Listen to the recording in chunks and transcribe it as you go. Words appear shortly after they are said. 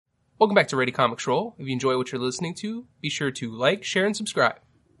Welcome back to Ready Comics Roll. If you enjoy what you're listening to, be sure to like, share, and subscribe.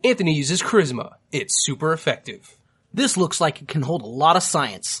 Anthony uses charisma. It's super effective. This looks like it can hold a lot of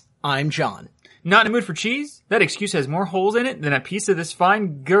science. I'm John. Not in the mood for cheese? That excuse has more holes in it than a piece of this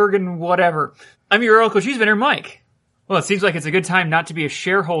fine Gurgen whatever. I'm your Oracle Cheese Vendor, Mike. Well, it seems like it's a good time not to be a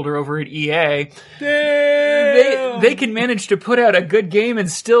shareholder over at EA. Damn! They can manage to put out a good game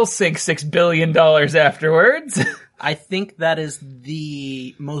and still sink $6 billion afterwards. I think that is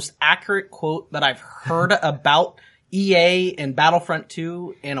the most accurate quote that I've heard about EA and Battlefront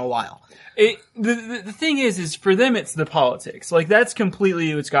 2 in a while. The thing is for them it's the politics. Like, that's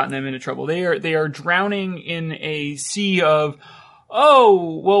completely what's gotten them into trouble. They are drowning in a sea of,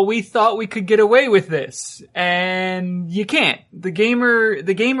 oh, well, we thought we could get away with this, and you can't. The gamer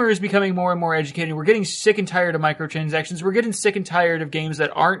is becoming more and more educated. We're getting sick and tired of microtransactions. We're getting sick and tired of games that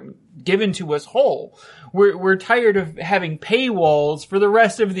aren't given to us whole. We're tired of having paywalls for the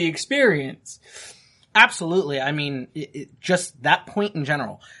rest of the experience. Absolutely. I mean, just that point in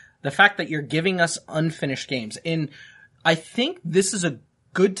general. The fact that you're giving us unfinished games. And I think this is a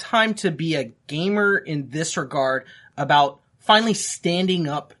good time to be a gamer in this regard about finally standing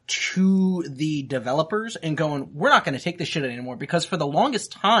up to the developers and going, we're not going to take this shit anymore. Because for the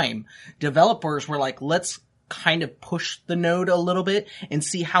longest time, developers were like, let's kind of push the node a little bit and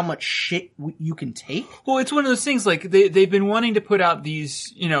see how much shit you can take. Well, it's one of those things, like, they've been wanting to put out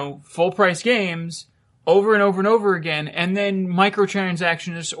these, full price games over and over and over again, and then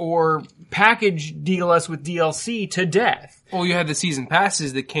microtransactions or package deal us with DLC to death. Well, you had the season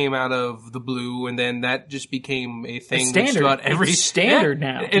passes that came out of the blue, and then that just became a thing. Standard. Throughout every it's standard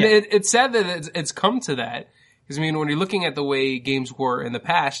now. And it's sad that it's come to that. Because, I mean, when you're looking at the way games were in the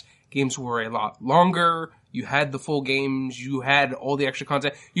past, games were a lot longer. You had the full games. You had all the extra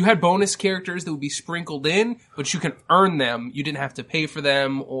content. You had bonus characters that would be sprinkled in, but you can earn them. You didn't have to pay for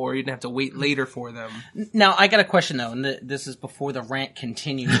them, or you didn't have to wait later for them. Now, I got a question, though, and this is before the rant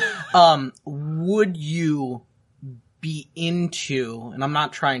continues. Would you be into, and I'm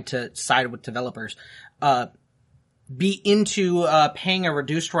not trying to side with developers, be into paying a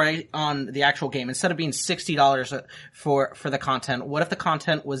reduced rate on the actual game instead of being $60 for the content? What if the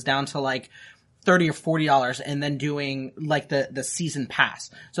content was down to like $30 or $40 and then doing like the season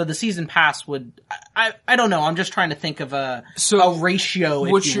pass? So the season pass would, I don't know. I'm just trying to think of a ratio.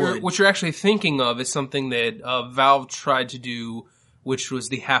 What you're actually thinking of is something that Valve tried to do, which was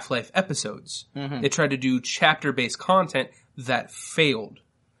the Half-Life episodes. Mm-hmm. They tried to do chapter-based content that failed,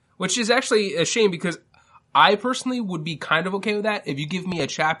 which is actually a shame because I personally would be kind of okay with that. If you give me a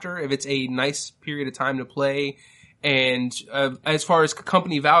chapter, if it's a nice period of time to play, and as far as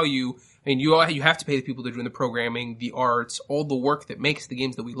company value, I mean, you have to pay the people that are doing the programming, the arts, all the work that makes the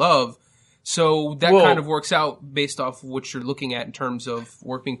games that we love. So that kind of works out based off what you're looking at in terms of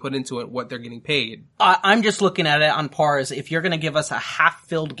work being put into it, what they're getting paid. I'm just looking at it on par as if you're going to give us a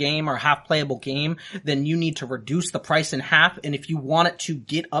half-filled game or half-playable game, then you need to reduce the price in half. And if you want it to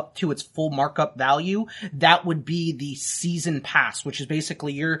get up to its full markup value, that would be the season pass, which is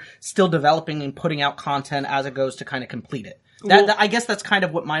basically you're still developing and putting out content as it goes to kind of complete it. I guess that's kind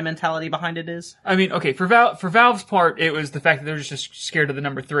of what my mentality behind it is. I mean, okay, for Valve's part, it was the fact that they're just scared of the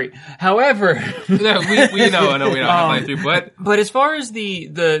number 3. However, no, we know we don't have 3, but as far as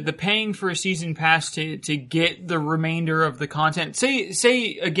the paying for a season pass to get the remainder of the content,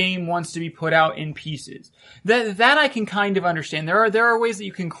 say a game wants to be put out in pieces, that I can kind of understand. There are ways that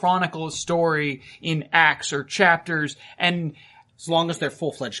you can chronicle a story in acts or chapters, and as long as they're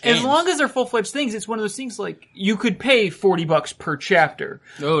full-fledged games. As long as they're full-fledged things, it's one of those things like, you could pay $40 per chapter.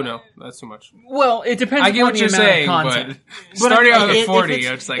 Oh no, that's too much. Well, it depends I get what you're saying, but starting out at 40,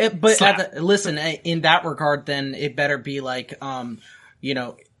 it's like, listen, in that regard, then it better be like, in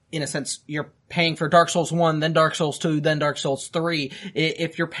a sense, you're paying for Dark Souls 1, then Dark Souls 2, then Dark Souls 3.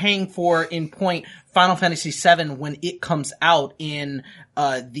 If you're paying for, in point, Final Fantasy VII when it comes out in,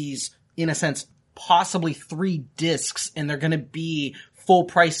 these, in a sense, possibly 3 discs, and they're gonna be full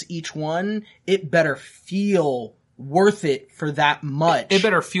price each one, it better feel worth it for that much. It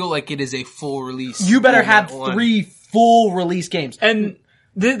better feel like it is a full release. You better have 3 full release games. And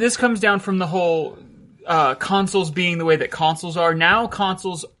this comes down from the whole consoles being the way that consoles are. Now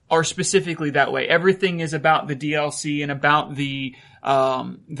consoles are specifically that way. Everything is about the DLC and about the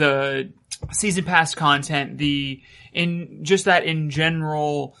season pass content, in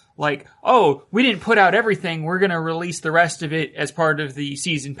general, like, oh, we didn't put out everything, we're gonna release the rest of it as part of the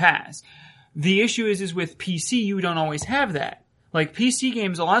season pass. The issue is with PC, you don't always have that. Like, PC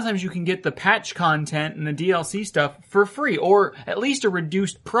games, a lot of times you can get the patch content and the DLC stuff for free, or at least a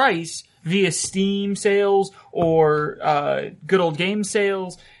reduced price via Steam sales or good old game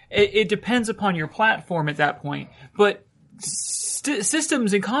sales. it depends upon your platform at that point. But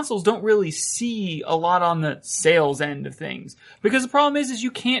systems and consoles don't really see a lot on the sales end of things, because the problem is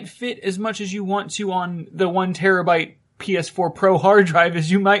you can't fit as much as you want to on the 1 terabyte PS4 Pro hard drive as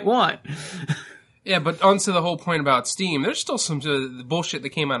you might want. Yeah, but onto the whole point about Steam, there's still some bullshit that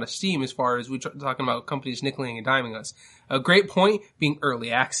came out of Steam as far as we're talking about companies nickeling and diming us. A great point being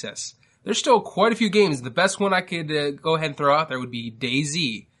early access. There's still quite a few games. The best one I could go ahead and throw out there would be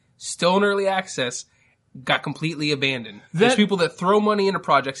DayZ. Still in early access, got completely abandoned. There's people that throw money into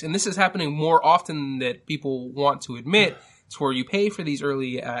projects, and this is happening more often than people want to admit. It's where you pay for these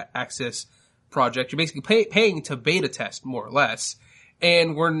early access projects. You're basically paying to beta test, more or less.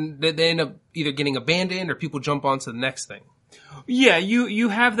 And they end up either getting abandoned or people jump onto the next thing. Yeah, you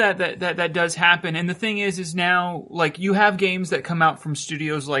have that does happen. And the thing is now, like, you have games that come out from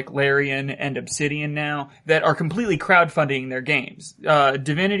studios like Larian and Obsidian now that are completely crowdfunding their games.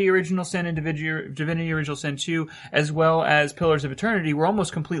 Divinity Original Sin and Divinity Original Sin 2, as well as Pillars of Eternity, were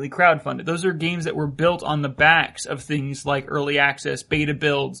almost completely crowdfunded. Those are games that were built on the backs of things like early access, beta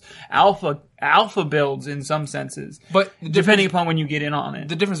builds, alpha builds in some senses. But depending upon when you get in on it.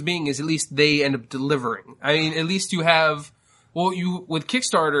 The difference being is at least they end up delivering. I mean, at least you have... Well, with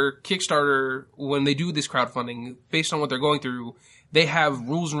Kickstarter, when they do this crowdfunding, based on what they're going through, they have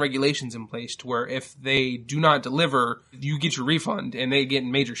rules and regulations in place to where if they do not deliver, you get your refund and they get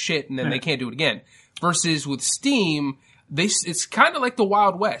major shit and then they can't do it again. Versus with Steam, it's kind of like the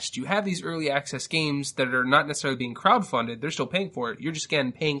Wild West. You have these early access games that are not necessarily being crowdfunded. They're still paying for it. You're just,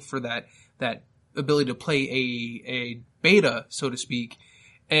 again, paying for that ability to play a beta, so to speak.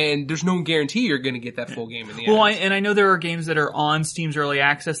 And there's no guarantee you're going to get that full game in the end. Well, and I know there are games that are on Steam's early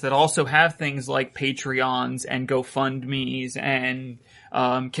access that also have things like Patreons and GoFundMes and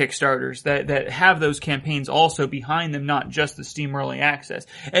Kickstarters that have those campaigns also behind them, not just the Steam early access.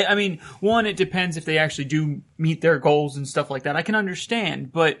 I mean, one, it depends if they actually do meet their goals and stuff like that. I can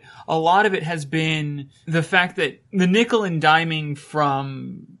understand, but a lot of it has been the fact that the nickel and diming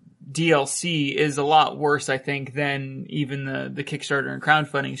from DLC is a lot worse, I think, than even the Kickstarter and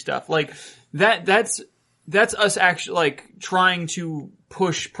crowdfunding stuff. Like, that's us actually, like, trying to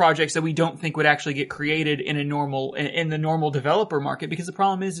push projects that we don't think would actually get created in the normal developer market, because the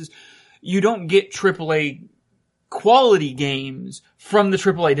problem is you don't get AAA quality games from the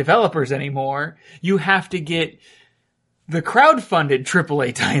AAA developers anymore. You have to get the crowdfunded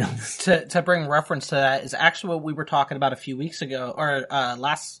AAA titles. To bring reference to that is actually what we were talking about a few weeks ago, or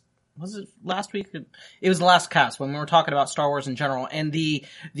was it last week? It was the last cast when we were talking about Star Wars in general, and the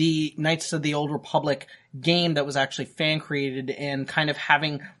Knights of the Old Republic game that was actually fan created, and kind of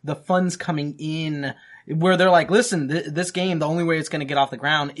having the funds coming in where they're like, listen, this game, the only way it's going to get off the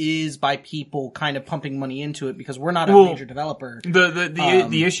ground is by people kind of pumping money into it, because we're not a major developer.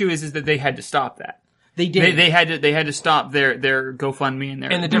 The issue is that they had to stop that. They did. They had to stop their GoFundMe and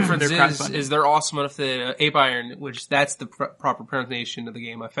their. And the difference is they're awesome enough that Ape Iron, which that's the proper pronunciation of the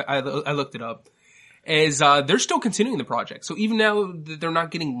game. I looked it up. Is they're still continuing the project. So even now that they're not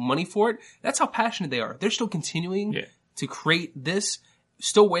getting money for it, that's how passionate they are. They're still continuing to create this.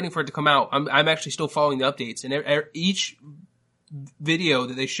 Still waiting for it to come out. I'm actually still following the updates, and each video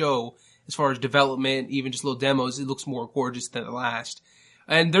that they show, as far as development, even just little demos, it looks more gorgeous than the last.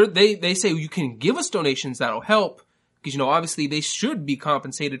 And they say you can give us donations that'll help, because, obviously they should be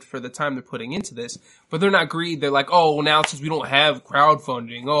compensated for the time they're putting into this, but they're not greedy. They're like, oh, well, now since we don't have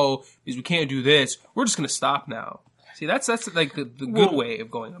crowdfunding, because we can't do this, we're just going to stop now. See, that's like the good way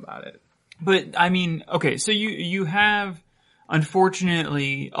of going about it. But I mean, okay, so you have,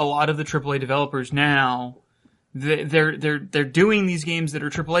 unfortunately, a lot of the AAA developers now, they're doing these games that are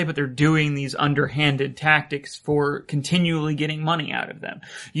AAA, but they're doing these underhanded tactics for continually getting money out of them.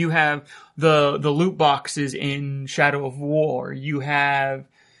 You have the loot boxes in Shadow of War. You have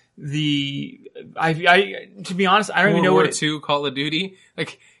to be honest, I don't even know what World War II Call of Duty.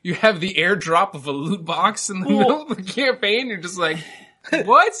 Like, you have the airdrop of a loot box in the middle of the campaign. You're just like,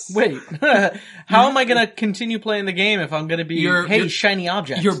 what? Wait, how am I going to continue playing the game if I'm going to be, shiny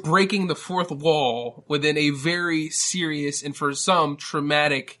objects? You're breaking the fourth wall within a very serious and for some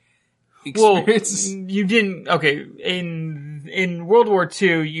traumatic experience. Well, you didn't, in World War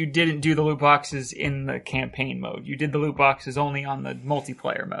II, you didn't do the loot boxes in the campaign mode. You did the loot boxes only on the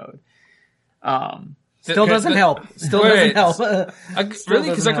multiplayer mode. Still doesn't help. Really? Because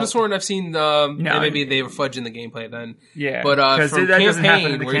I could have sworn I've seen, maybe they were fudging the gameplay then. Yeah. But, from that doesn't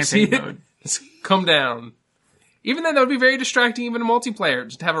happen in the where campaign you see mode. It's come down. Even then, that would be very distracting, even in multiplayer,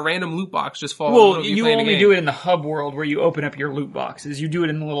 just to have a random loot box just fall. Well, you only do it in the hub world where you open up your loot boxes. You do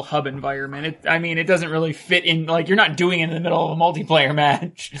it in the little hub environment. It doesn't really fit in, like, you're not doing it in the middle of a multiplayer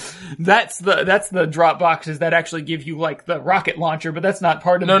match. That's the drop boxes that actually give you, like, the rocket launcher, but that's not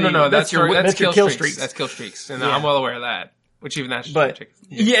part of No, that's your kill streaks. That's kill streaks, and I'm well aware of that. Which even that's just ridiculous.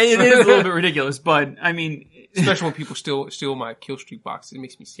 Yeah, it is a little bit ridiculous, but, especially when people steal my kill streak boxes, it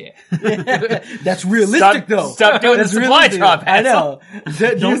makes me sad. That's realistic, though. Stop doing the supply drop. I know.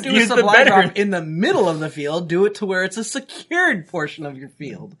 Don't do a supply drop in the middle of the field. Do it to where it's a secured portion of your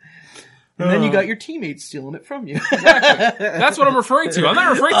field. And then you got your teammates stealing it from you. Exactly. That's what I'm referring to. I'm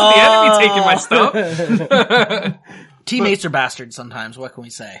not referring to the enemy taking my stuff. Teammates are bastards sometimes. What can we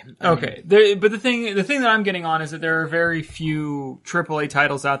say? But the thing that I'm getting on is that there are very few AAA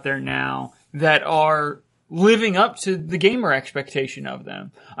titles out there now that are living up to the gamer expectation of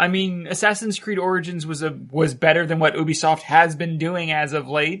them. Assassin's Creed Origins was better than what Ubisoft has been doing as of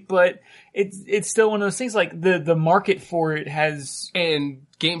late, but it's still one of those things, like the market for it has... And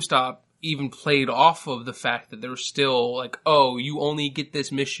GameStop even played off of the fact that there was still like, oh, you only get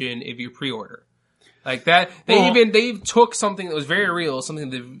this mission if you pre-order. Like that, they took something that was very real,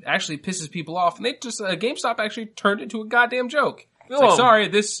 something that actually pisses people off, and they just, GameStop actually turned it into a goddamn joke. It's like, sorry,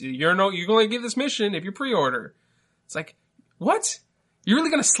 you're going to get this mission if you pre-order. It's like, what? You're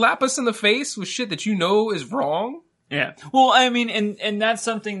really going to slap us in the face with shit that you know is wrong? Yeah. Well, and that's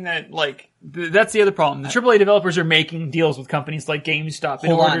something that, like, that's the other problem. The AAA developers are making deals with companies like GameStop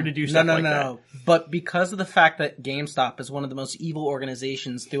in order to do stuff like that. No. But because of the fact that GameStop is one of the most evil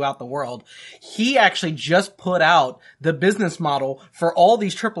organizations throughout the world, he actually just put out the business model for all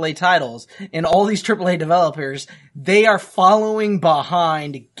these AAA titles, and all these AAA developers, they are following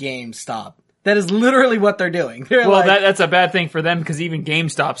behind GameStop. That is literally what they're doing. That's a bad thing for them because even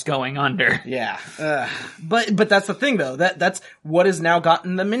GameStop's going under. Yeah. But that's the thing though. That's what has now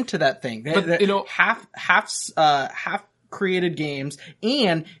gotten them into that thing. Half created games,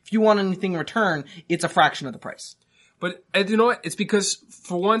 and if you want anything in return, it's a fraction of the price. But you know what? It's because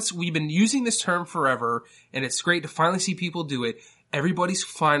for once we've been using this term forever, and it's great to finally see people do it. Everybody's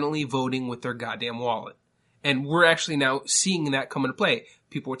finally voting with their goddamn wallet. And we're actually now seeing that come into play.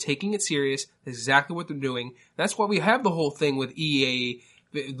 People are taking it serious. That's exactly what they're doing. That's why we have the whole thing with EA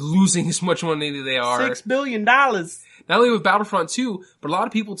losing as much money as they are. $6 billion. Not only with Battlefront 2, but a lot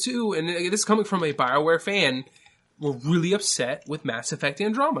of people too, and this is coming from a BioWare fan, were really upset with Mass Effect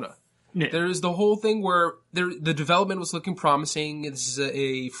Andromeda. Yeah. There's the whole thing where the development was looking promising. This is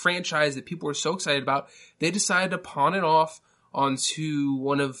a franchise that people were so excited about. They decided to pawn it off onto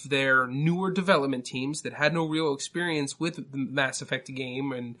one of their newer development teams that had no real experience with the Mass Effect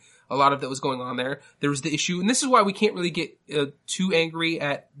game, and a lot of that was going on there. There was the issue, and this is why we can't really get too angry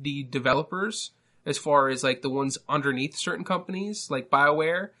at the developers as far as like the ones underneath certain companies like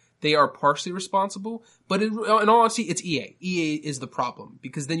BioWare. They are partially responsible, but in all honesty, it's EA. EA is the problem,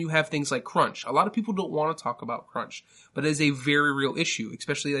 because then you have things like crunch. A lot of people don't want to talk about crunch, but it is a very real issue,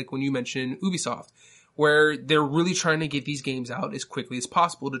 especially like when you mention Ubisoft, where they're really trying to get these games out as quickly as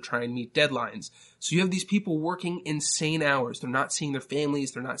possible to try and meet deadlines. So you have these people working insane hours. They're not seeing their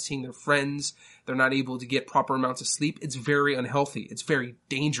families. They're not seeing their friends. They're not able to get proper amounts of sleep. It's very unhealthy. It's very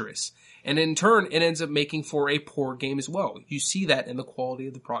dangerous. And in turn, it ends up making for a poor game as well. You see that in the quality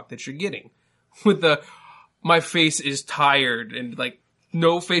of the product that you're getting. With my face is tired, and like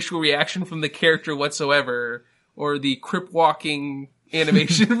no facial reaction from the character whatsoever, or the crip walking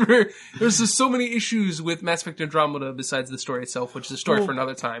animation. There's just so many issues with Mass Effect Andromeda besides the story itself, which is a story for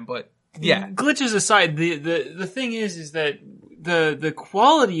another time, but yeah. Glitches aside, the thing is that the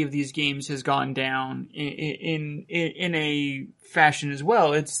quality of these games has gone down in a fashion as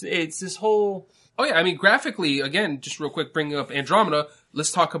well. It's this whole... Oh yeah, graphically, again, just real quick, bringing up Andromeda,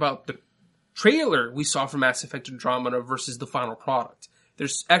 let's talk about the trailer we saw for Mass Effect Andromeda versus the final product.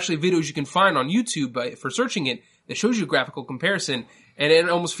 There's actually videos you can find on YouTube for searching it that shows you a graphical comparison, and it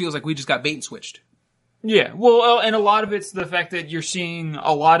almost feels like we just got bait and switched. Yeah, well, and a lot of it's the fact that you're seeing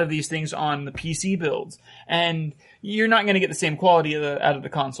a lot of these things on the PC builds, and you're not going to get the same quality out of the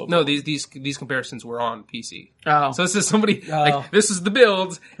console. No, these comparisons were on PC. Oh. So this is somebody, like, this is the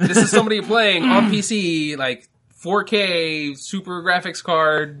build, this is somebody playing on PC, like, 4K, super graphics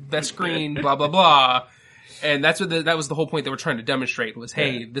card, best screen, blah, blah, blah. And that's what that was the whole point they were trying to demonstrate was,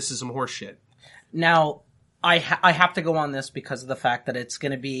 hey, this is some horse shit. Now, I have to go on this because of the fact that it's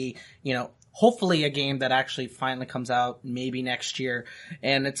going to be, hopefully a game that actually finally comes out maybe next year.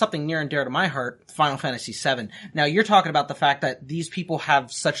 And it's something near and dear to my heart, Final Fantasy VII. Now, you're talking about the fact that these people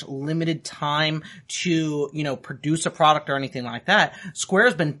have such limited time to, produce a product or anything like that.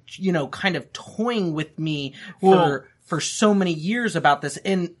 Square's been, kind of toying with me for so many years about this,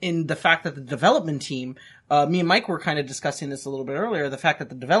 in the fact that the development team, me and Mike were kind of discussing this a little bit earlier, the fact that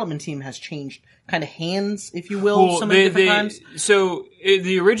the development team has changed kind of hands, if you will, so many different times. So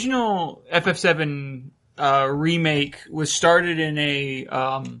the original FF7 remake was started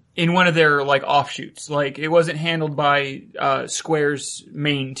in one of their offshoots. It wasn't handled by Square's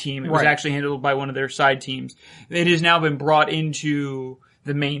main team. It was actually handled by one of their side teams. It has now been brought into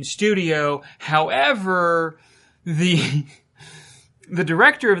the main studio. However, the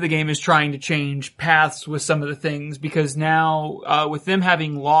director of the game is trying to change paths with some of the things, because now, with them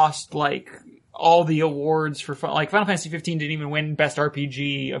having lost, all the awards for, Final Fantasy 15 didn't even win Best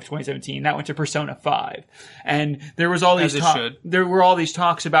RPG of 2017. That went to Persona 5. And there was all these there were all these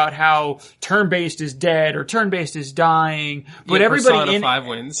talks about how turn-based is dead or turn-based is dying, but everybody Persona 5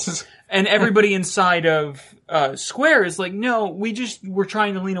 wins. And everybody inside of Square is no, we're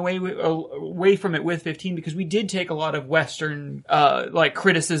trying to lean away from it with 15, because we did take a lot of Western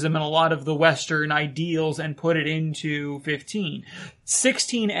criticism and a lot of the Western ideals and put it into 15.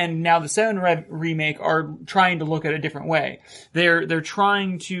 16 and now the 7 remake are trying to look at a different way. They're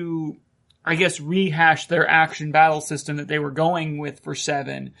trying to, I guess, rehash their action battle system that they were going with for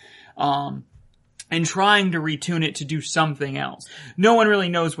 7. And trying to retune it to do something else. No one really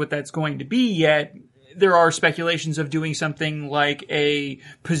knows what that's going to be yet. There are speculations of doing something like a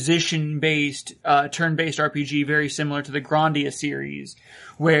position-based, turn-based RPG very similar to the Grandia series,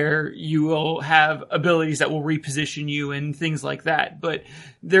 where you will have abilities that will reposition you and things like that. But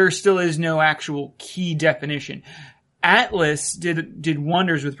there still is no actual key definition. Atlas did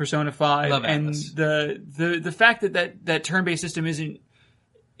wonders with Persona 5. Love and Atlas. The fact that turn-based system isn't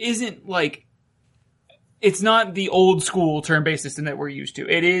it's not the old school turn-based system that we're used to.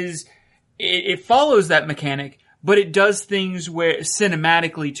 It follows that mechanic, but it does things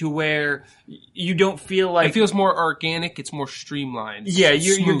cinematically to where you don't feel like... It feels more organic, it's more streamlined. Yeah,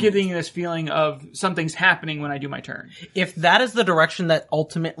 you're getting this feeling of something's happening when I do my turn. If that is the direction that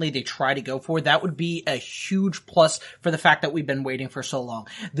ultimately they try to go for, that would be a huge plus for the fact that we've been waiting for so long.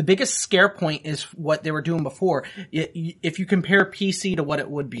 The biggest scare point is what they were doing before. If you compare PC to what it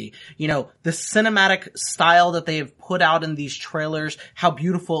would be, the cinematic style that they have put out in these trailers, how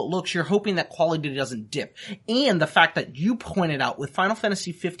beautiful it looks, you're hoping that quality doesn't dip. And the fact that you pointed out with Final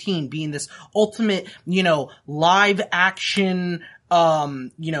Fantasy 15 being this ultimate, live action,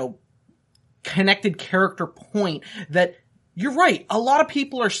 connected character point, that you're right. A lot of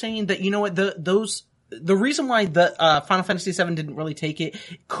people are saying that, the reason why the Final Fantasy VII didn't really take it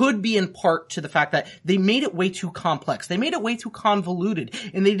could be in part to the fact that they made it way too complex. They made it way too convoluted,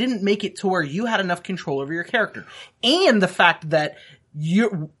 and they didn't make it to where you had enough control over your character. And the fact that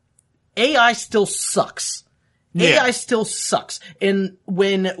your AI still sucks. Yeah. AI still sucks. And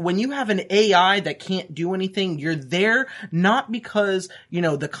when you have an AI that can't do anything, you're there not because,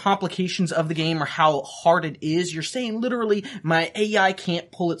 the complications of the game or how hard it is. You're saying literally, my AI can't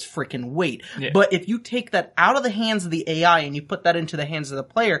pull its freaking weight. Yeah. But if you take that out of the hands of the AI and you put that into the hands of the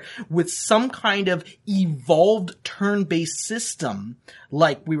player with some kind of evolved turn-based system,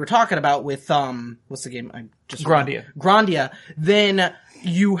 like we were talking about with, what's the game? Grandia. Then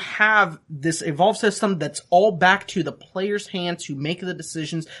you have this evolved system that's all back to the player's hands to make the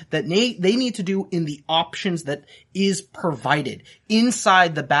decisions that they need to do in the options that is provided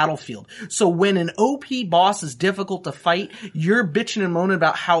inside the battlefield. So when an OP boss is difficult to fight, you're bitching and moaning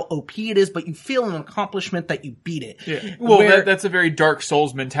about how OP it is, but you feel an accomplishment that you beat it. Yeah. Well, that's a very Dark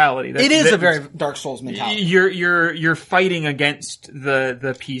Souls mentality. It is a very Dark Souls mentality. You're fighting against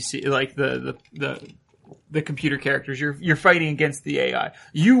the PC, the computer characters. You're fighting against the AI.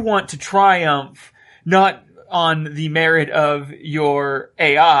 You want to triumph not on the merit of your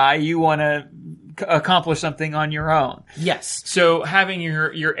AI. You want to accomplish something on your own. Yes. So having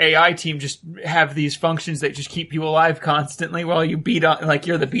your AI team just have these functions that just keep you alive constantly while you beat on,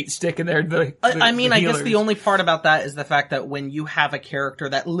 you're the beat stick and they're the I guess healers. the only part about that is the fact that when you have a character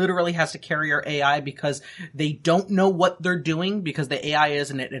that literally has to carry your AI because they don't know what they're doing because the AI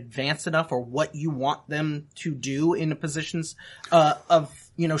isn't advanced enough or what you want them to do in the positions of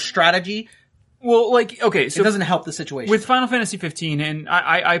strategy. Well, okay, so it doesn't help the situation. With Final Fantasy 15, and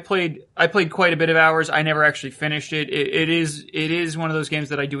I played quite a bit of hours. I never actually finished it. It is one of those games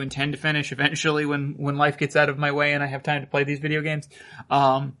that I do intend to finish eventually when life gets out of my way and I have time to play these video games.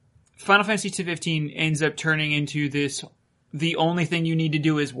 Final Fantasy 15 ends up turning into this the only thing you need to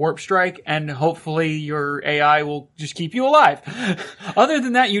do is warp strike, and hopefully your AI will just keep you alive. Other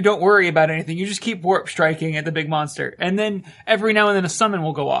than that, you don't worry about anything. You just keep warp striking at the big monster. And then every now and then a summon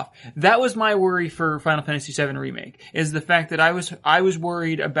will go off. That was my worry for Final Fantasy VII Remake, is the fact that I was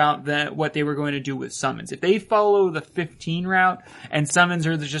worried about what they were going to do with summons. If they follow the 15 route and summons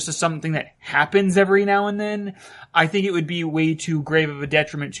are just something that happens every now and then, I think it would be way too grave of a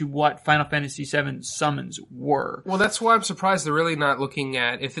detriment to what Final Fantasy VII summons were. Well, that's why I'm surprised they're really not looking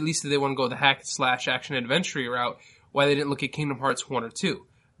at, if at least they want to go the hack/action adventure route, why they didn't look at Kingdom Hearts 1 or 2.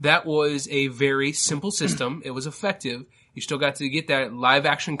 That was a very simple system. It was effective. You still got to get that live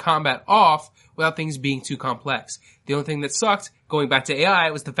action combat off without things being too complex. The only thing that sucked, going back to AI,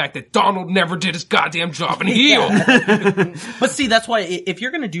 was the fact that Donald never did his goddamn job and healed. But see, that's why if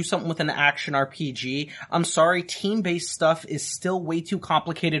you're going to do something with an action RPG, I'm sorry, team-based stuff is still way too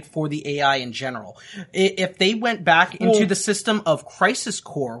complicated for the AI in general. If they went back into the system of Crisis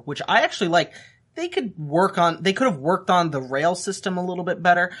Core, which I actually like, they could have worked on the rail system a little bit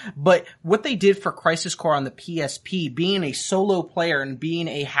better, but what they did for Crisis Core on the PSP, being a solo player and being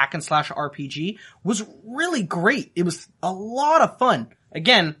a hack and slash RPG, was really great. It was a lot of fun.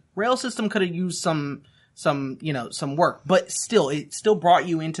 Again, rail system could have used some work, but still, it still brought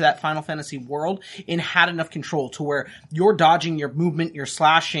you into that Final Fantasy world and had enough control to where your dodging, your movement, your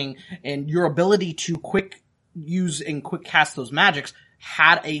slashing, and your ability to quick use and quick cast those magics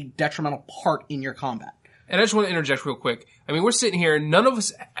had a detrimental part in your combat. And I just want to interject real quick. I mean, we're sitting here, none of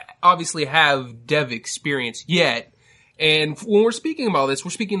us obviously have dev experience yet. And when we're speaking about this,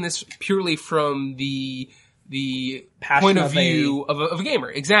 we're speaking this purely from the point of view of a gamer.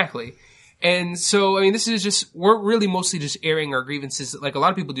 Exactly. And so, I mean, this is just, we're really mostly just airing our grievances like a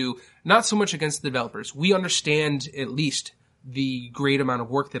lot of people do, not so much against the developers. We understand at least the great amount of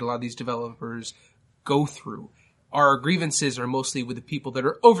work that a lot of these developers go through. Our grievances are mostly with the people that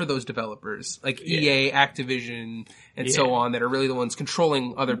are over those developers, like EA, Activision, and so on, that are really the ones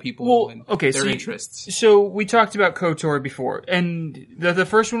controlling other people and their interests. So we talked about KOTOR before, and the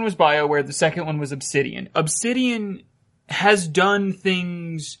first one was BioWare, the second one was Obsidian. Obsidian has done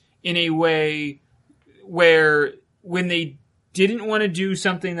things in a way where when they didn't want to do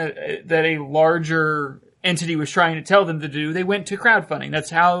something that a larger entity was trying to tell them to do, they went to crowdfunding. That's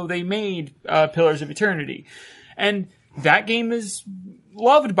how they made Pillars of Eternity. And that game is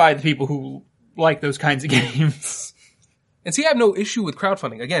loved by the people who like those kinds of games. And see, I have no issue with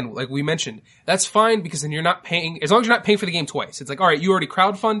crowdfunding. Again, like we mentioned, that's fine because then you're not paying, as long as you're not paying for the game twice. It's like, all right, you already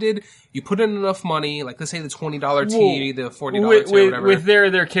crowdfunded, you put in enough money, like let's say the $20 T, the $40 T, or whatever. With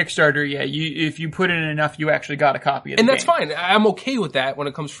their Kickstarter, if you put in enough, you actually got a copy of the game. And that's fine. I'm okay with that when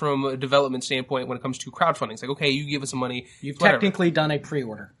it comes from a development standpoint, when it comes to crowdfunding. It's like, okay, you give us some money. You've technically done a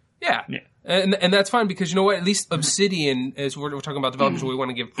pre-order. Yeah. And that's fine because you know what? At least Obsidian, as we're talking about developers we want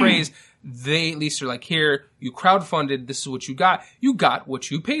to give praise, they at least are like, here, you crowdfunded, this is what you got. You got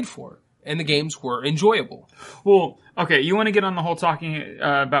what you paid for. And the games were enjoyable. Well, okay, you want to get on the whole talking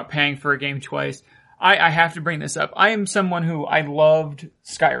about paying for a game twice. I have to bring this up. I am someone who I loved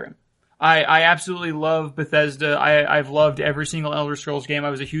Skyrim. I absolutely love Bethesda. I've loved every single Elder Scrolls game. I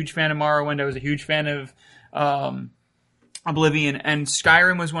was a huge fan of Morrowind. I was a huge fan of Oblivion, and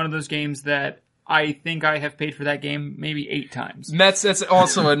Skyrim was one of those games that I think I have paid for that game maybe 8 times. And that's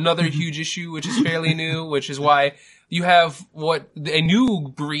also another huge issue, which is fairly new, which is why you have a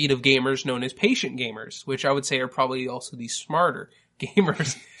new breed of gamers known as patient gamers, which I would say are probably also the smarter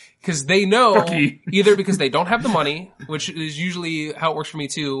gamers. Because they know, either because they don't have the money, which is usually how it works for me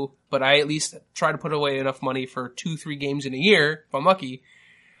too, but I at least try to put away enough money for 2-3 games in a year, if I'm lucky.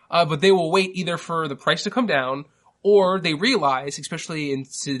 But they will wait either for the price to come down, or they realize, especially in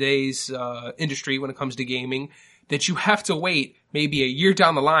today's industry when it comes to gaming, that you have to wait maybe a year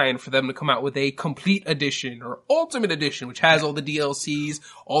down the line for them to come out with a complete edition or ultimate edition, which has all the DLCs,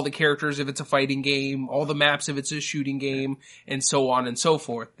 all the characters if it's a fighting game, all the maps if it's a shooting game, and so on and so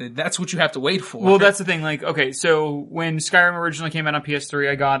forth. That's what you have to wait for. Well, that's the thing. Like, okay, so when Skyrim originally came out on PS3,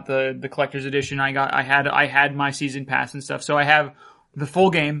 I got the collector's edition. I had my season pass and stuff. So I have the full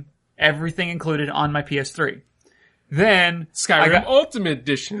game, everything included on my PS3. Then Skyrim Ultimate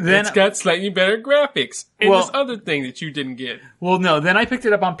Edition. It's got slightly better graphics. And this other thing that you didn't get. Well, no. Then I picked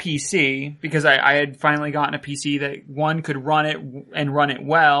it up on PC because I had finally gotten a PC that 1 could run it and run it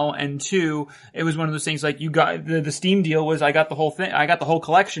well, and 2, it was one of those things like you got the Steam deal was I got the whole thing. I got the whole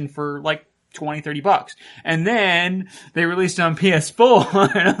collection for like $20-$30. And then they released it on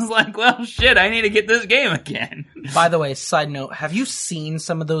PS4 and I was like, well shit, I need to get this game again. By the way, side note, have you seen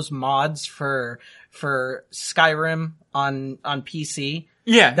some of those mods for Skyrim on PC?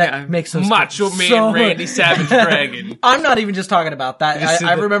 that makes those Macho games Man so Randy Savage Dragon. I'm not even just talking about that.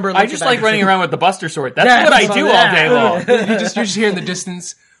 I remember. I just like running around with the Buster Sword. That's Yeah, what I that's do what- all day long. You're just hearing the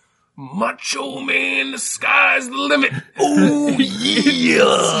distance. Macho Man, the sky's the limit. Oh yeah! He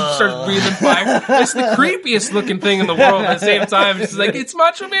starts breathing fire. It's the creepiest looking thing in the world. At the same time, it's like it's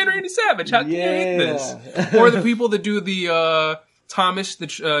Macho Man Randy Savage. How can you hate this? Or the people that do the Thomas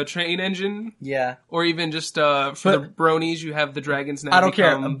the train engine. Yeah. Or even just for the bronies, you have the dragons now. I don't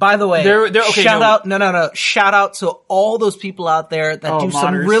care. become- By the way, They're- okay, shout no. out, no. Shout out to all those people out there that do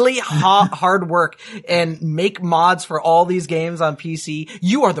some modders. really hard work and make mods for all these games on PC.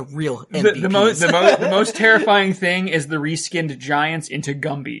 You are the real MVPs. The most terrifying thing is the reskinned giants into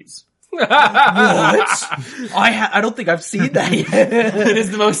Gumbies. What? I don't think I've seen that yet. It is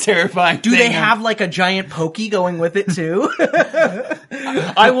the most terrifying Do thing. they have like a giant pokey going with it too?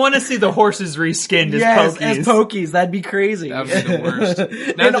 I want to see the horses reskinned as Yes, Pokies. as pokies. That'd be crazy. That would be the worst.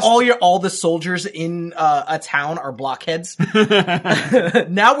 Now And this- all the soldiers in a town are blockheads.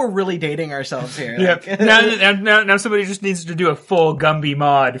 Now we're really dating ourselves here. Yep. Like- Now somebody just needs to do a full Gumby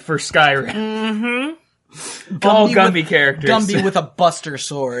mod for Skyrim. Mm-hmm. All Gumby characters. Gumby with a Buster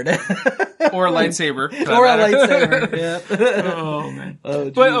Sword. or a lightsaber. or a lightsaber. Yeah. Oh man. Oh,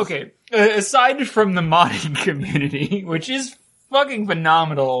 But geez. okay, aside from the modding community, which is fucking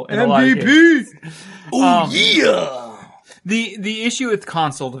phenomenal in a lot of games, Oh yeah. the issue with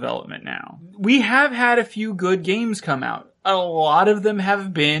console development now, we have had a few good games come out. A lot of them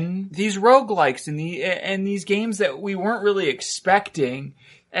have been these roguelikes and these games that we weren't really expecting.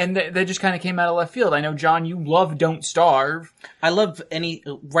 And they just kind of came out of left field. I know, John, you love Don't Starve. I love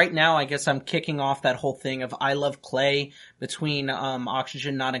right now, I guess I'm kicking off that whole thing of I Love Clay between,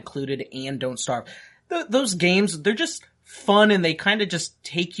 Oxygen Not Included and Don't Starve. Those games, they're just fun and they kind of just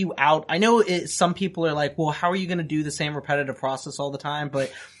take you out. I know some people are like, well, how are you going to do the same repetitive process all the time?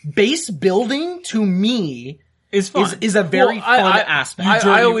 But base building to me Is fun. is a very fun aspect.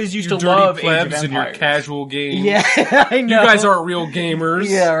 I always used to dirty love Age of plebs in your Empires. casual game. Yeah, I know. You guys aren't real gamers.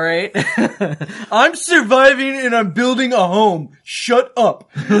 Yeah, right? I'm surviving and I'm building a home. Shut up.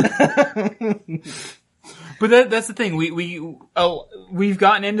 But that's the thing. We've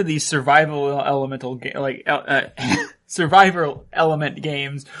gotten into these survival survival element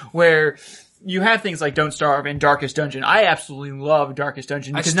games where you have things like Don't Starve and Darkest Dungeon. I absolutely love Darkest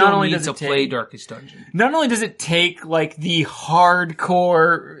Dungeon I because still not only need does to it play take, Darkest Dungeon. not only does it take like the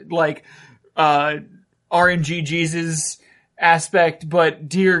hardcore RNG Jesus aspect, but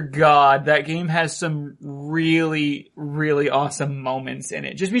dear God, that game has some really, really awesome moments in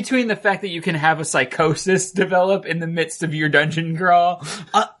it. Just between the fact that you can have a psychosis develop in the midst of your dungeon crawl.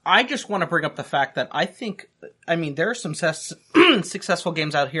 I just want to bring up the fact that there are some successful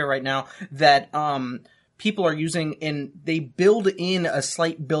games out here right now that people are using and they build in a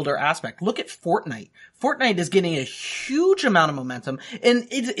slight builder aspect. Look at Fortnite. Fortnite is getting a huge amount of momentum and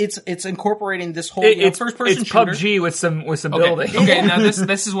it's incorporating this whole It's first person it's shooter. PUBG with some Okay. building. Okay, now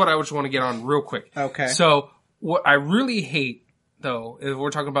this is what I just want to get on real quick. Okay. So what I really hate, though, if we're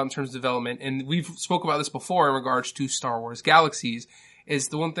talking about in terms of development, and we've spoke about this before in regards to Star Wars Galaxies, is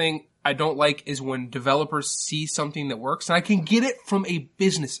the one thing I don't like is when developers see something that works, and I can get it from a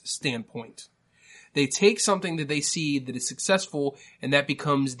business standpoint. They take something that they see that is successful, and that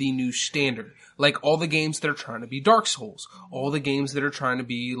becomes the new standard. Like all the games that are trying to be Dark Souls, all the games that are trying to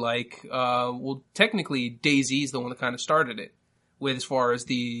be like, technically DayZ is the one that kind of started it, with as far as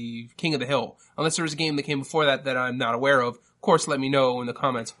the King of the Hill. Unless there was a game that came before that that I'm not aware of. Of course, let me know in the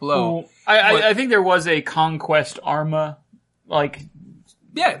comments below. I think there was a Conquest Arma,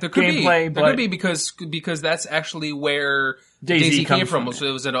 Yeah, there could gameplay, be. There could be because that's actually where DayZ DayZ came comes from. from.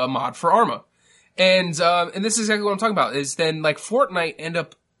 It was a mod for Arma. And this is exactly what I'm talking about, is then like Fortnite end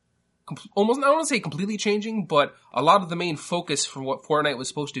up almost, I don't want to say completely changing, but a lot of the main focus from what Fortnite was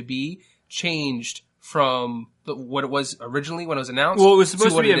supposed to be changed from what it was originally when it was announced. well, it was supposed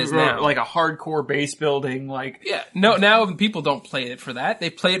to what be it is now. like a hardcore base building, Yeah, no, now people don't play it for that. They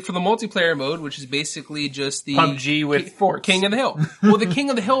play it for the multiplayer mode, which is basically just the PUBG with forts. King of the Hill. Well, the King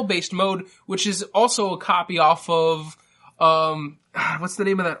of the Hill based mode, which is also a copy off of, what's the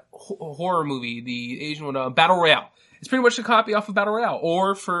name of that horror movie? The Asian one, Battle Royale. It's pretty much a copy off of Battle Royale.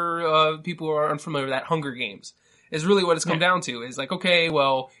 Or for, people who are unfamiliar with that, Hunger Games. Is really what it's come down to. Is like, okay,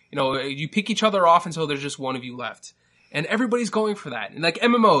 well, you pick each other off until there's just one of you left. And everybody's going for that. And like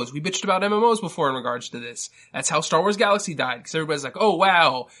MMOs, we bitched about MMOs before in regards to this. That's how Star Wars Galaxy died. Because everybody's like, oh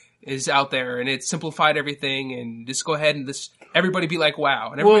WoW is out there and it simplified everything and just go ahead and everybody be like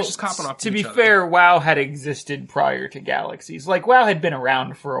WoW. And everybody's just copping off to be each other. fair, WoW had existed prior to Galaxies. Like, WoW had been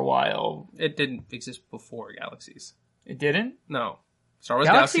around for a while. It didn't exist before Galaxies. It didn't? No. Star Wars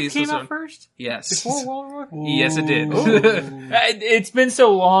Galaxy Galaxies came was out on- first? Yes. Before World War? Yes, it did. It's been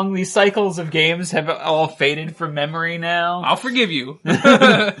so long, these cycles of games have all faded from memory now. I'll forgive you.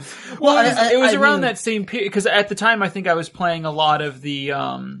 Well, it was I around mean- that same period, because at the time I think I was playing a lot of the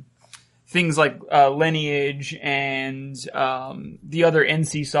things like Lineage and the other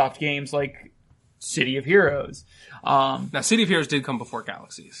NCSoft games like City of Heroes. Now, City of Heroes did come before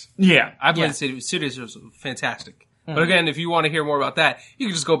Galaxies. Yeah. I played City of Heroes was fantastic. But again, if you want to hear more about that, you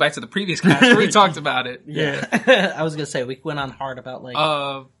can just go back to the previous cast where we talked about it. Yeah. I was gonna say, we went on hard about, like,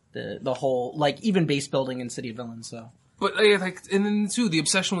 the whole, like, even base building in City of Villains, so. But like, and then too, the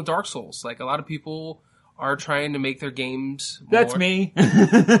obsession with Dark Souls. Like, a lot of people are trying to make their games That's more... me.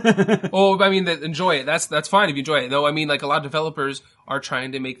 Oh, I mean, enjoy it. That's fine if you enjoy it. Though, I mean, like, a lot of developers are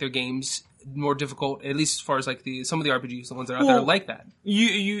trying to make their games more difficult, at least as far as, like, some of the RPGs, the ones that are out there, like that.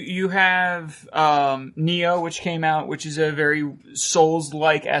 You have Neo, which came out, which is a very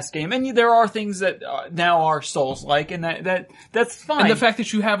Souls-like-esque game, and there are things that now are Souls-like, and that's fine. And the fact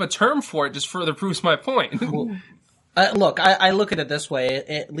that you have a term for it just further proves my point. Look, I look at it this way,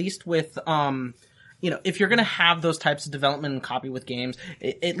 at least with, if you're going to have those types of development and copy with games,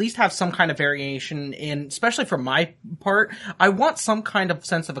 at least have some kind of variation in, especially for my part, I want some kind of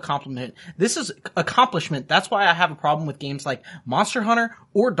sense of accomplishment. This is accomplishment. That's why I have a problem with games like Monster Hunter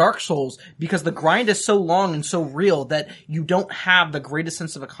or Dark Souls, because the grind is so long and so real that you don't have the greatest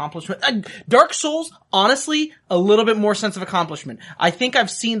sense of accomplishment. Dark Souls, honestly, a little bit more sense of accomplishment. I think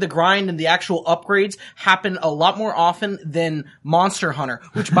I've seen the grind and the actual upgrades happen a lot more often than Monster Hunter,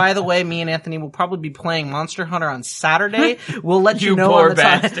 which, by the way, me and Anthony will probably be playing Monster Hunter on Saturday. We'll let you know poor on the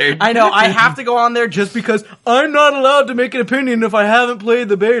time. bastard. I know, I have to go on there just because I'm not allowed to make an opinion if I haven't played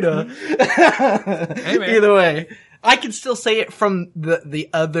the beta. Hey, man. Either way. I can still say it from the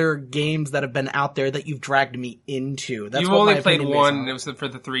other games that have been out there that you've dragged me into. That's You've what only my played opinion is one, on. and it was for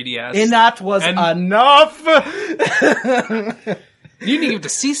the 3DS. And that was And- enough! You didn't even get to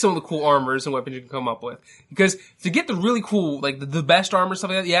see some of the cool armors and weapons you can come up with. Because to get the really cool, like the best armor,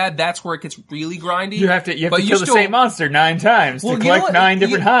 stuff like that, yeah, that's where it gets really grindy. You have to But kill the same monster 9 times Well, to you know collect what? 9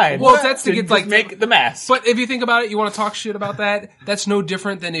 different hides. Well, that's to get, just like, make the mask. But if you think about it, you want to talk shit about that, that's no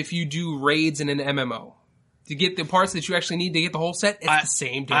different than if you do raids in an MMO. To get the parts that you actually need to get the whole set, it's the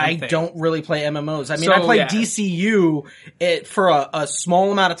same damn I thing. don't really play MMOs. I mean, So, I played yeah. DCU for a small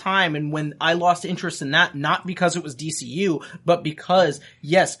amount of time, and when I lost interest in that, not because it was DCU, but because,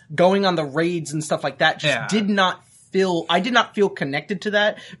 yes, going on the raids and stuff like that just Yeah. I did not feel connected to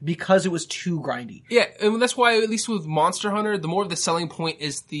that because it was too grindy. Yeah, and that's why, at least with Monster Hunter, the more of the selling point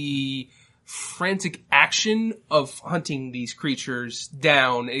is the frantic action of hunting these creatures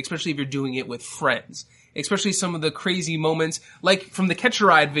down, especially if you're doing it with friends. Especially some of the crazy moments, like from the Catch a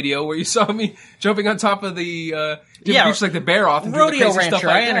Ride video where you saw me jumping on top of the, creatures like the bear off and doing the Rodeo crazy Rancher, stuff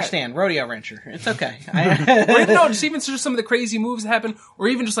like I that. understand. Rodeo Rancher. It's okay. Or even, no, just even just some of the crazy moves that happen, or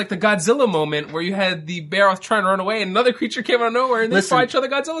even just like the Godzilla moment where you had the bear off trying to run away and another creature came out of nowhere and they Listen, fought each other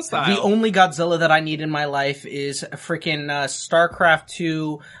Godzilla style. The only Godzilla that I need in my life is freaking StarCraft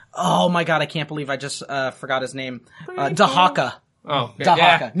 2. Oh my god, I can't believe I just forgot his name. Dahaka. Oh, Dahaka.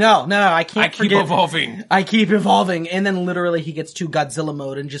 yeah. No, I can't I keep forget. evolving. I keep evolving, and then literally he gets to Godzilla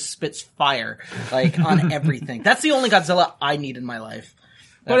mode and just spits fire, like, on everything. That's the only Godzilla I need in my life.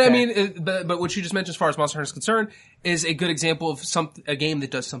 But Okay. I mean, but what you just mentioned as far as Monster Hunter is concerned is a good example of a game that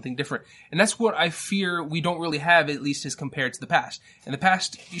does something different. And that's what I fear we don't really have, at least as compared to the past. In the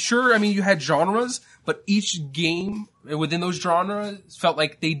past, sure, I mean, you had genres, but each game within those genres felt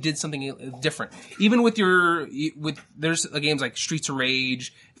like they did something different. Even with there's games like Streets of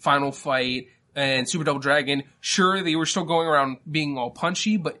Rage, Final Fight, and Super Double Dragon, sure, they were still going around being all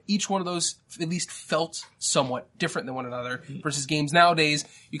punchy, but each one of those at least felt somewhat different than one another. Versus games nowadays,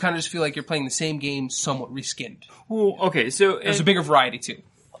 you kind of just feel like you're playing the same game, somewhat reskinned. Well, okay, so There's a bigger variety too.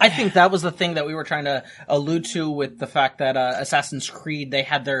 I think that was the thing that we were trying to allude to with the fact that Assassin's Creed, they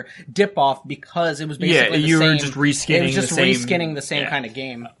had their dip off because it was basically the you same. were just reskinning It was just the same- reskinning the same yeah. kind of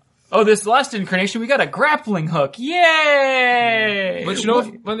game. oh, this last incarnation, we got a grappling hook. Yay! But you know,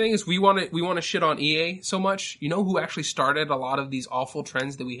 one thing is we want to shit on EA so much. You know who actually started a lot of these awful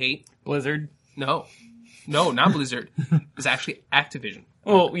trends that we hate? Blizzard. No, not Blizzard. It's actually Activision.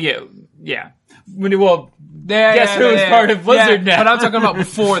 Well, yeah. Well, Yeah, guess who is part of Blizzard now? But I'm talking about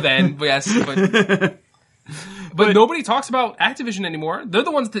before then. Yes, but nobody talks about Activision anymore. They're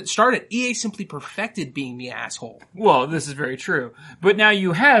the ones that started. EA simply perfected being the asshole. well, this is very true. But now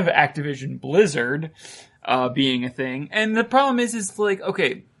you have Activision Blizzard being a thing, and the problem is like,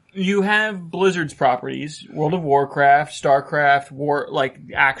 okay, you have Blizzard's properties: World of Warcraft, StarCraft,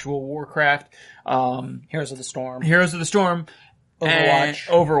 actual Warcraft, Heroes of the Storm. Heroes of the Storm.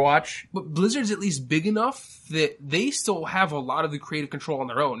 Overwatch. But Blizzard's at least big enough that they still have a lot of the creative control on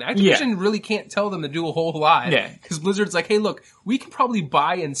their own. Activision really can't tell them to do a whole lot. Yeah. Because Blizzard's like, hey, look, we can probably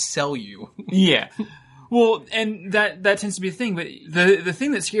buy and sell you. Yeah. Well, and that tends to be the thing, but the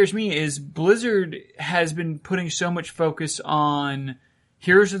thing that scares me is Blizzard has been putting so much focus on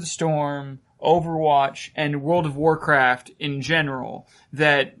Heroes of the Storm, Overwatch, and World of Warcraft in general,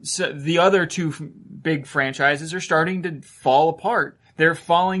 that the other two big franchises are starting to fall apart. They're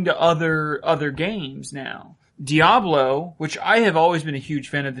falling to other games now. Diablo, which I have always been a huge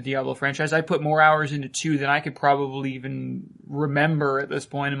fan of the Diablo franchise. I put more hours into 2 than I could probably even remember at this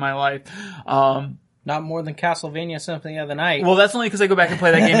point in my life. Not more than Castlevania Symphony of the Night. Well, that's only because I go back and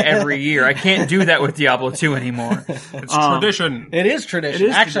play that game every year. I can't do that with Diablo 2 anymore. It's tradition. It is tradition. It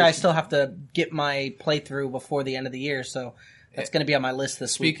is Actually, tradition. I still have to get my playthrough before the end of the year, so that's going to be on my list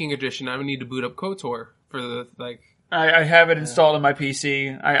this week. Speaking edition, I would need to boot up KOTOR for the, like... I have it installed on my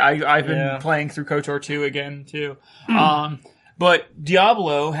PC. I've been playing through KOTOR 2 again, too. But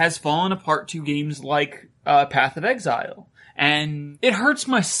Diablo has fallen apart to games like Path of Exile. And it hurts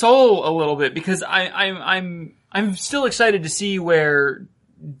my soul a little bit because I'm still excited to see where,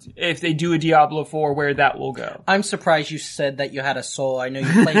 if they do a Diablo 4, where that will go. I'm surprised you said that you had a soul. I know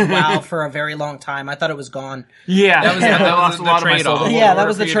you played WoW for a very long time. I thought it was gone. Yeah, That was the trade-off. Yeah, that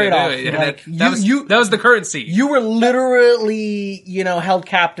was the In order for trade-off. you to do it. Like, That was the currency. You were literally, held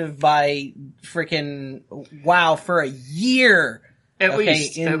captive by freaking WoW for a year. At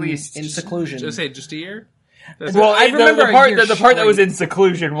least in seclusion. Just say just a year? Well, I remember the part a year the part that was straight. in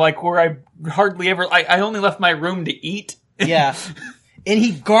seclusion, like where I hardly ever, I only left my room to eat. Yeah. And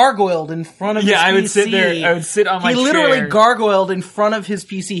he gargoyled in front of his PC. I would sit there. I would sit on my chair. He literally gargoyled in front of his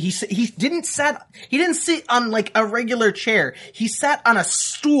PC. He didn't sit on like a regular chair. He sat on a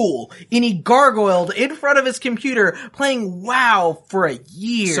stool and he gargoyled in front of his computer playing WoW for a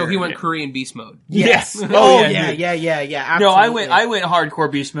year. So he went Korean beast mode. Yes. Oh, yeah. yeah. Absolutely. No, I went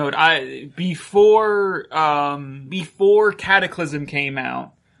hardcore beast mode. Before Cataclysm came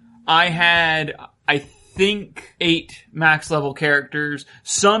out, I had, I think 8 max level characters,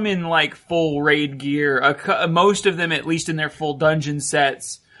 some in like full raid gear, most of them at least in their full dungeon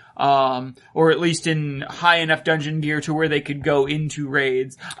sets, or at least in high enough dungeon gear to where they could go into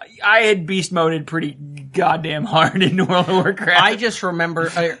raids. I had beast moded pretty goddamn hard in World of Warcraft. I just remember,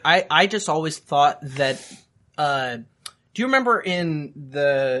 I just always thought that, do you remember in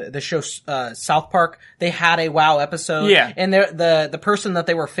the show South Park, they had a WoW episode? Yeah. And the person that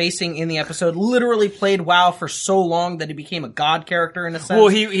they were facing in the episode literally played WoW for so long that he became a god character in a sense. Well,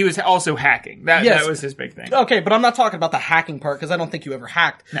 he was also hacking. That was his big thing. Okay, but I'm not talking about the hacking part because I don't think you ever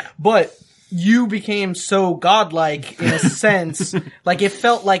hacked. No. But you became so godlike in a sense, like it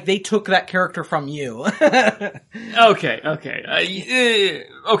felt like they took that character from you. Okay.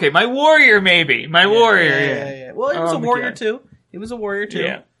 Okay, my warrior maybe. My warrior, Yeah. Well, he was a warrior too. He was a warrior too.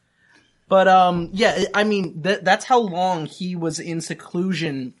 Yeah. But, I mean, that's how long he was in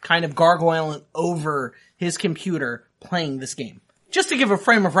seclusion, kind of gargoyling over his computer playing this game. Just to give a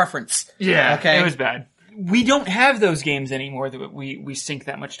frame of reference. Yeah, Okay. it was bad. We don't have those games anymore that we sink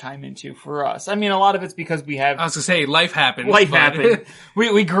that much time into for us. I mean, a lot of it's because we have... I was gonna say, life happened. Life but- happened.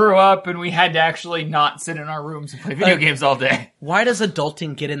 We grew up and we had to actually not sit in our rooms and play video games all day. Why does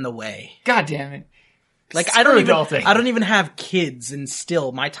adulting get in the way? God damn it. Like, Screw adulting. I don't even have kids, and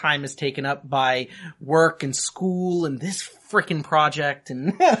still my time is taken up by work and school and this freaking project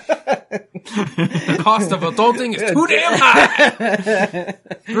and The cost of adulting is too damn high.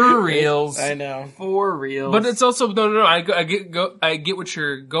 For reals. I know. For reals. But it's also no. I get what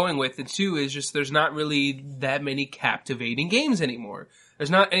you're going with. It too is just there's not really that many captivating games anymore.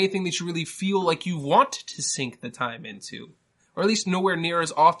 There's not anything that you really feel like you want to sink the time into, or at least nowhere near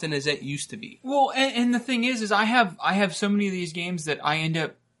as often as it used to be. Well, and the thing is I have so many of these games that I end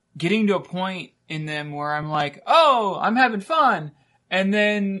up getting to a point in them where I'm like, oh, I'm having fun. And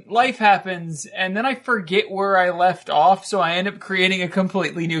then life happens, and then I forget where I left off, so I end up creating a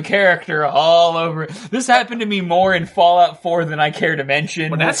completely new character all over. This happened to me more in Fallout 4 than I care to mention.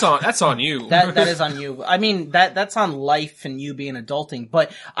 But that's on you. That is on you. I mean, that's on life and you being adulting.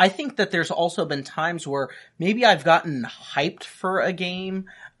 But I think that there's also been times where maybe I've gotten hyped for a game,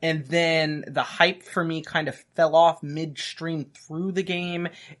 and then the hype for me kind of fell off midstream through the game,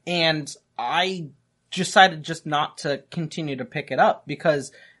 and I decided just not to continue to pick it up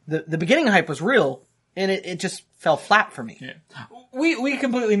because the beginning hype was real, and it just fell flat for me. Yeah. We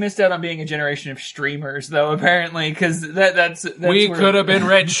completely missed out on being a generation of streamers, though, apparently, because that's We where- could have been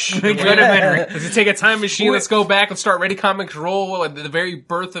rich. We could have been rich. Let's take a time machine. Let's go back and start Ready Comics Roll at the very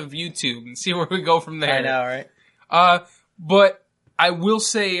birth of YouTube and see where we go from there. I know, right? But I will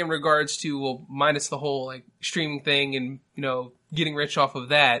say in regards to, well, minus the whole like streaming thing and, getting rich off of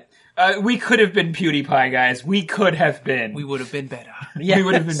that. We could have been PewDiePie, guys. We could have been. We would have been better. Yeah. We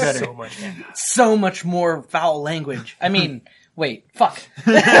would have been better. So much better. So much more foul language. I mean, wait, fuck.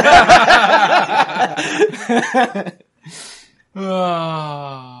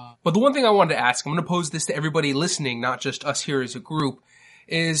 But the one thing I wanted to ask, I'm going to pose this to everybody listening, not just us here as a group,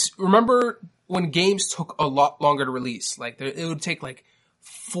 is remember when games took a lot longer to release? Like, it would take like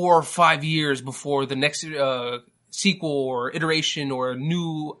 4 or 5 years before the next sequel or iteration or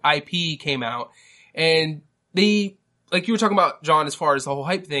new IP came out. And they, like you were talking about, John, as far as the whole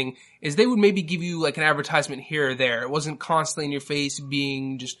hype thing, is they would maybe give you like an advertisement here or there. It wasn't constantly in your face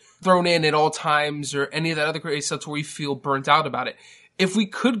being just thrown in at all times or any of that other crazy stuff to where you feel burnt out about it. If we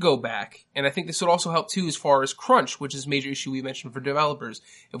could go back, and I think this would also help too as far as crunch, which is a major issue we mentioned for developers,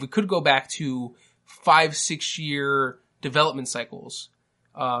 if we could go back to 5-6 year development cycles,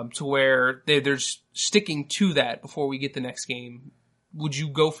 to where they're sticking to that before we get the next game, would you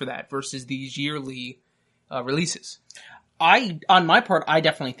go for that versus these yearly releases? On my part, I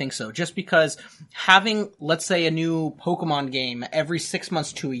definitely think so. Just because having, let's say, a new Pokemon game every 6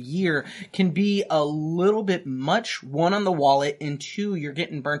 months to a year can be a little bit much, one, on the wallet, and two, you're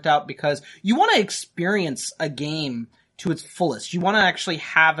getting burnt out because you want to experience a game to its fullest. You want to actually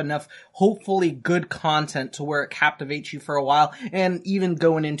have enough, hopefully good content to where it captivates you for a while, and even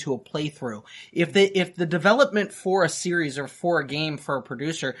going into a playthrough. If the development for a series or for a game for a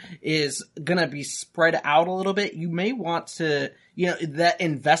producer is gonna be spread out a little bit, you may want to, that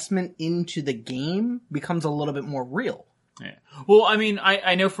investment into the game becomes a little bit more real. Yeah. Well, I mean,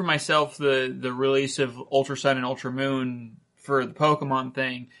 I know for myself the release of Ultra Sun and Ultra Moon for the Pokemon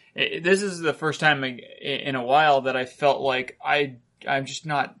thing, this is the first time in a while that I felt like I'm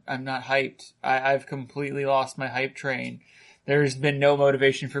not hyped. I've completely lost my hype train. There's been no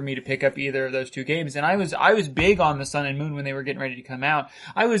motivation for me to pick up either of those two games. And I was big on the Sun and Moon when they were getting ready to come out.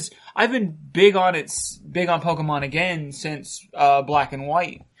 I've been big on Pokemon again since Black and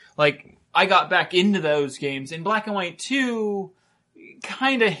White. Like, I got back into those games, and Black and White 2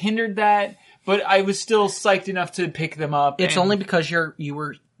 kind of hindered that, but I was still psyched enough to pick them up. It's only because you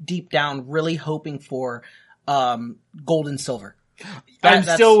were deep down really hoping for Gold and Silver. I'm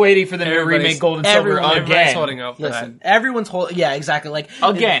still waiting for them to remake Gold and Silver everybody's again. holding out for Listen, everyone's holding. Yeah, exactly. Like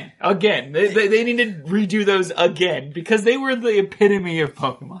Again. They need to redo those again because they were the epitome of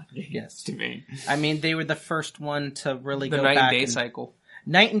Pokemon games to me. I mean, they were the first one to really the go night back and day cycle.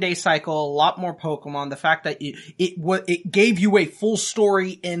 Night and day cycle, a lot more Pokemon. The fact that it gave you a full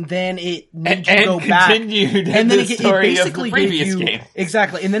story and then it made you go back, and then then it basically gave previous you game.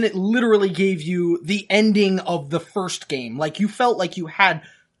 Exactly, and then it literally gave you the ending of the first game. Like, you felt like you had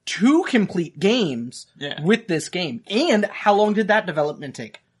 2 complete games with this game. And how long did that development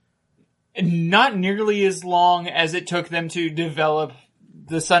take? Not nearly as long as it took them to develop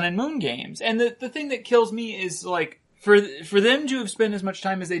the Sun and Moon games. And the thing that kills me is, like, for them to have spent as much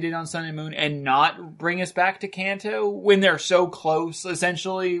time as they did on Sun and Moon and not bring us back to Kanto when they're so close,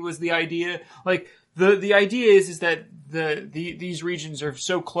 essentially, was the idea. Like, the idea is that these regions are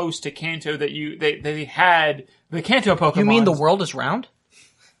so close to Kanto that they had the Kanto Pokemon. You mean the world is round?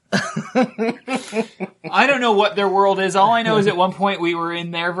 I don't know what their world is. All I know is at one point we were in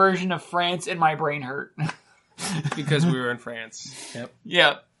their version of France and my brain hurt. Because we were in France.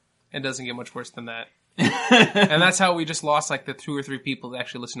 Yep. It doesn't get much worse than that. And that's how we just lost like the 2 or 3 people that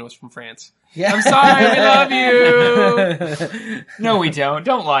actually listen to us from France. Yeah. I'm sorry, we love you. No, we don't.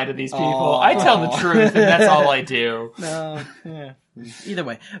 Don't lie to these people. I tell the truth, and that's all I do. No, yeah. Either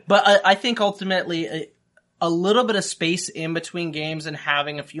way. But I think ultimately a little bit of space in between games and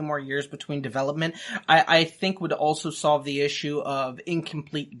having a few more years between development, I think would also solve the issue of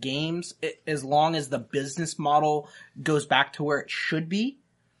incomplete games as long as the business model goes back to where it should be.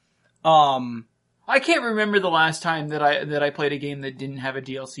 I can't remember the last time that I played a game that didn't have a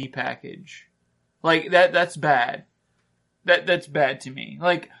DLC package. Like, that's bad. That's bad to me.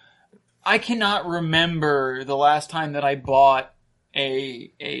 Like, I cannot remember the last time that I bought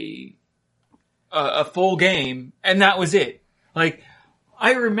a full game and that was it. Like,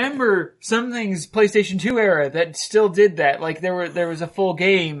 I remember some things PlayStation 2 era that still did that. Like, there was a full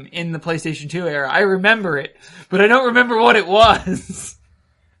game in the PlayStation 2 era. I remember it, but I don't remember what it was.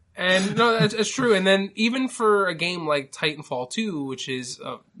 And no, that's true. And then even for a game like Titanfall 2, which is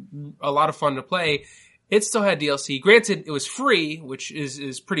a lot of fun to play, it still had DLC. Granted, it was free, which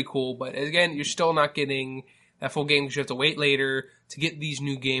is pretty cool. But again, you're still not getting that full game because you have to wait later to get these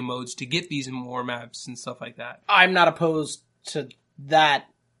new game modes, to get these more maps and stuff like that. I'm not opposed to that.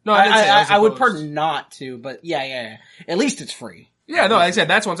 No, I would prefer not to, but yeah. At least it's free. Yeah, no, like I said,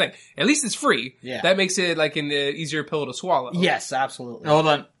 that's what I'm saying. At least it's free. Yeah. That makes it like an easier pill to swallow. Yes, absolutely. Hold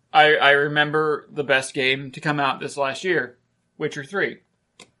on. I remember the best game to come out this last year, Witcher 3.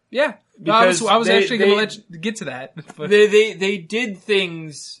 Yeah. No, I was Because actually going to let you get to that. But They did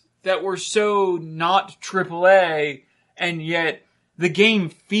things that were so not AAA, and yet the game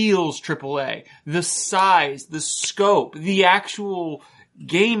feels AAA. The size, the scope, the actual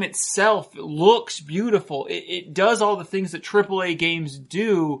game itself looks beautiful. It does all the things that AAA games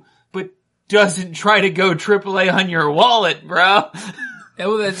do, but doesn't try to go AAA on your wallet, bro. Yeah,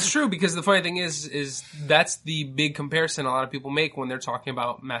 well, that's true, because the funny thing is that's the big comparison a lot of people make when they're talking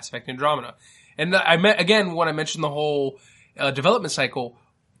about Mass Effect Andromeda. And again, when I mentioned the whole development cycle,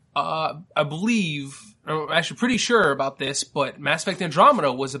 I believe, I'm actually pretty sure about this, but Mass Effect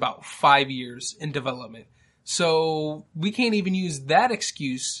Andromeda was about 5 years in development. So we can't even use that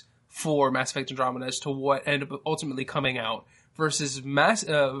excuse for Mass Effect Andromeda as to what ended up ultimately coming out versus I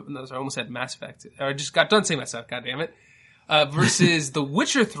almost said Mass Effect. I just got done saying Mass Effect, goddammit. Versus The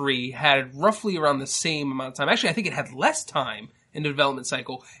Witcher 3 had roughly around the same amount of time. Actually, I think it had less time in the development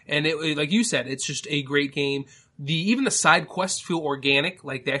cycle. And it, like you said, it's just a great game. Even the side quests feel organic,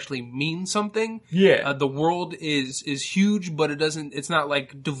 like they actually mean something. Yeah. The world is huge, but it's not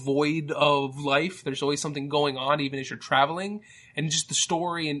like devoid of life. There's always something going on even as you're traveling. And just the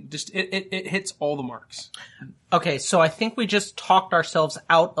story and just, it hits all the marks. Okay, so I think we just talked ourselves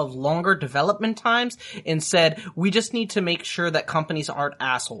out of longer development times and said we just need to make sure that companies aren't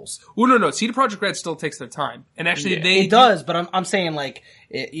assholes. Well, no. CD Projekt Red still takes their time. And actually It does, but I'm saying like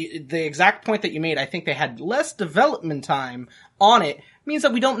the exact point that you made, I think they had less development time on it, means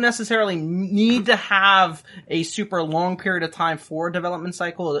that we don't necessarily need to have a super long period of time for a development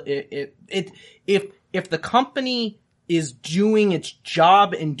cycle. If the company is doing its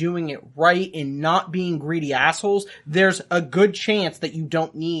job and doing it right and not being greedy assholes, there's a good chance that you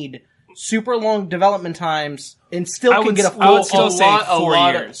don't need super long development times and still can get I would still say 4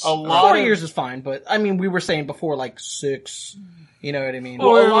 years. 4 years is fine, but I mean, we were saying before like 6. You know what I mean?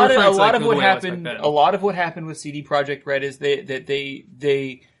 Well, a lot like of the what way I was happened. back then. A lot of what happened with CD Projekt Red is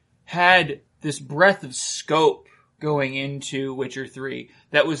they had this breadth of scope going into Witcher 3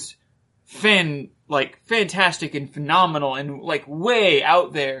 that was fantastic and phenomenal and like way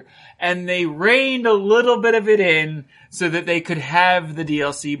out there, and they reined a little bit of it in so that they could have the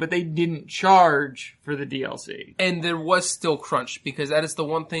DLC, but they didn't charge for the DLC. And there was still crunch, because that is the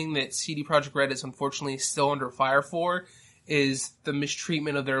one thing that CD Projekt Red is unfortunately still under fire for, is the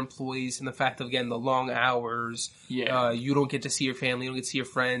mistreatment of their employees and the fact of, again, the long hours. Yeah. You don't get to see your family, you don't get to see your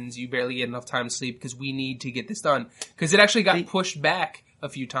friends, you barely get enough time to sleep because we need to get this done. Because it actually got pushed back a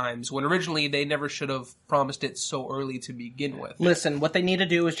few times when originally they never should have promised it so early to begin with. Listen, what they need to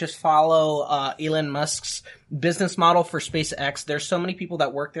do is just follow Elon Musk's business model for SpaceX. There's so many people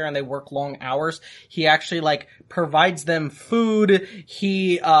that work there and they work long hours. He actually provides them food.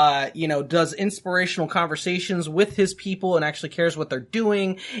 He does inspirational conversations with his people and actually cares what they're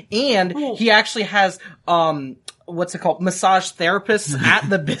doing. And he actually has what's it called? Massage therapists at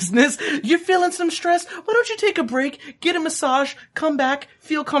the business. You're feeling some stress? Why don't you take a break, get a massage, come back,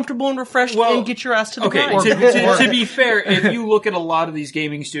 feel comfortable and refreshed, and get your ass to the grind. To be fair, if you look at a lot of these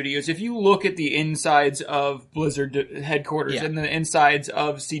gaming studios, if you look at the insides of Blizzard headquarters and the insides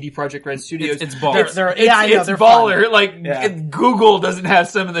of CD Projekt Red Studios, it's baller. It's baller. Google doesn't have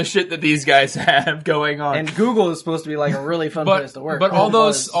some of the shit that these guys have going on. And Google is supposed to be like a really fun place to work. But all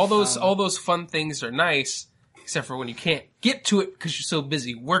those fun things are nice, except for when you can't get to it because you're so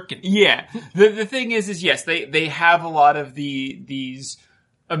busy working. Yeah. The thing is yes, they have a lot of these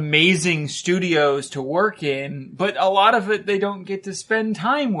amazing studios to work in, but a lot of it they don't get to spend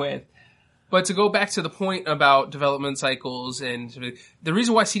time with. But to go back to the point about development cycles, and the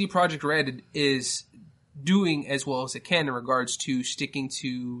reason why CD Projekt Red is doing as well as it can in regards to sticking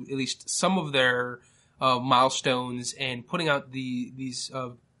to at least some of their milestones and putting out these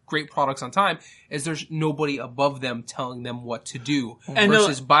great products on time, is there's nobody above them telling them what to do. And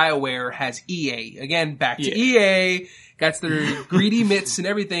versus BioWare has EA. Again, back to EA. Got their greedy mitts and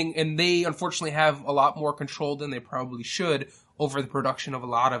everything, and they unfortunately have a lot more control than they probably should over the production of a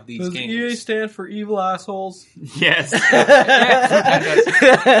lot of these games. Does EA stand for evil assholes? Yes.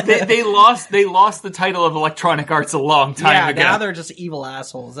 they lost the title of Electronic Arts a long time ago. Yeah, now they're just evil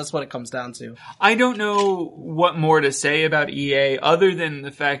assholes. That's what it comes down to. I don't know what more to say about EA other than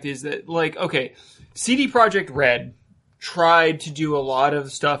the fact is that, CD Projekt Red tried to do a lot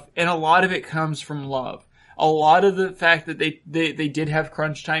of stuff, and a lot of it comes from love. A lot of the fact that they did have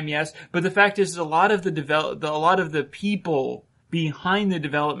crunch time, yes, but the fact is a lot of the people behind the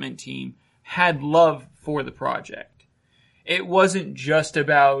development team had love for the project. it wasn't just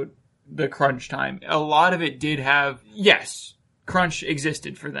about the crunch time. A lot of it did have, yes, crunch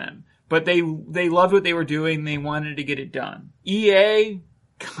existed for them, but they loved what they were doing. They wanted to get it done. EA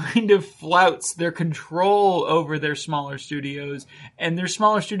kind of flouts their control over their smaller studios, and their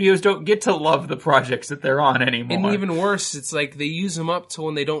smaller studios don't get to love the projects that they're on anymore. And even worse, it's like they use them up to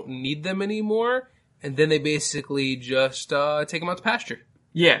when they don't need them anymore, and then they basically just take them out to pasture.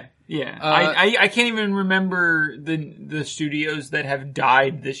 Yeah. I can't even remember the studios that have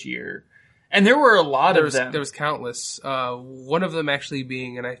died this year. And there were a lot of them. There was countless. One of them actually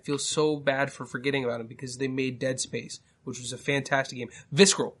being, and I feel so bad for forgetting about it because they made Dead Space, which was a fantastic game.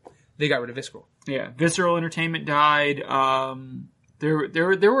 Visceral. They got rid of Visceral. Yeah, Visceral Entertainment died. There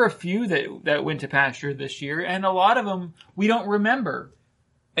were a few that went to pasture this year, and a lot of them we don't remember.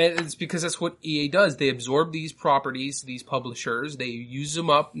 And it's because that's what EA does. They absorb these properties, these publishers. They use them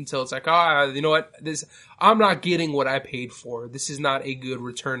up until it's like, you know what? I'm not getting what I paid for. This is not a good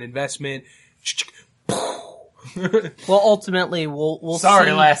return investment. Well, ultimately, we'll Sorry,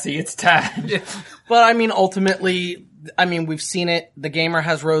 see. Lassie, it's time. But I mean, ultimately, we've seen it. The gamer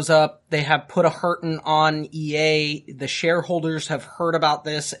has rose up. They have put a hurtin' on EA. The shareholders have heard about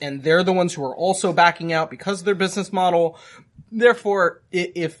this, and they're the ones who are also backing out because of their business model. Therefore,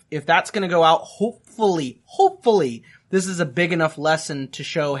 if that's going to go out, hopefully, this is a big enough lesson to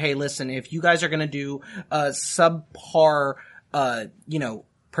show, hey, listen, if you guys are going to do subpar,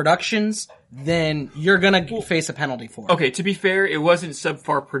 productions, then you're going to face a penalty for it. Okay, to be fair, it wasn't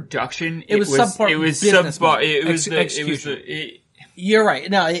subpar production. It was subpar. It was business subpar. model. It was You're right.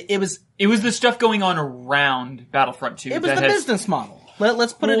 No, it was the stuff going on around Battlefront 2. It was the business model.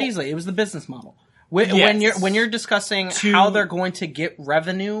 Let's put it easily. It was the business model. When you're discussing how they're going to get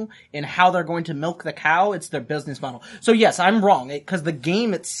revenue and how they're going to milk the cow, it's their business model. So yes, I'm wrong because the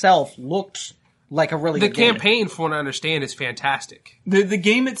game itself looked like a really good game. The campaign, from what I understand, is fantastic. The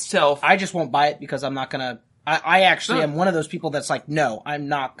game itself, I just won't buy it because I'm not gonna. I actually am one of those people that's like, no, I'm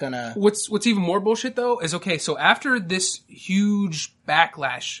not gonna. What's even more bullshit though is okay. So after this huge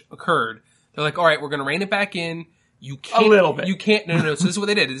backlash occurred, they're like, all right, we're gonna rein it back in. You can't, a little bit. You can't. No. So this is what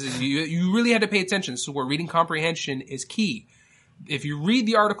they did. You really had to pay attention. This is where reading comprehension is key. If you read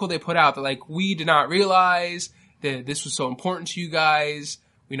the article they put out, they're like, we did not realize that this was so important to you guys.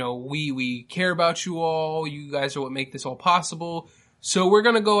 You know, we care about you all. You guys are what make this all possible. So we're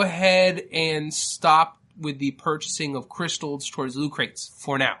gonna go ahead and stop with the purchasing of crystals towards loot crates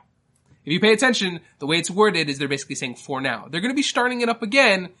for now. If you pay attention, the way it's worded is they're basically saying for now. They're gonna be starting it up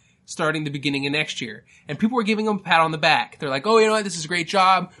again starting the beginning of next year. And people were giving them a pat on the back. They're like, oh, you know what? This is a great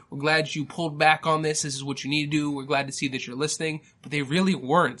job. We're glad you pulled back on this. This is what you need to do. We're glad to see that you're listening. But they really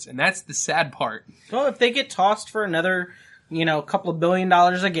weren't. And that's the sad part. Well, if they get tossed for another, couple of $1 billion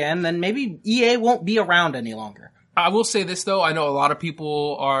again, then maybe EA won't be around any longer. I will say this, though. I know a lot of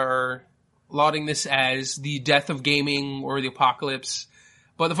people are lauding this as the death of gaming or the apocalypse.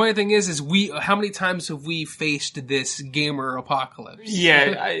 But the funny thing is how many times have we faced this gamer apocalypse?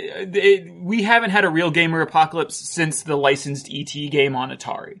 Yeah, we haven't had a real gamer apocalypse since the licensed E.T. game on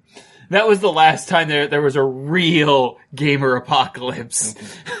Atari. That was the last time there was a real gamer apocalypse. Okay.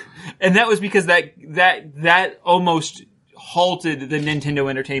 And that was because that almost halted the Nintendo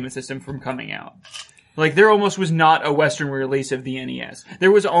Entertainment System from coming out. Like, there almost was not a Western release of the NES.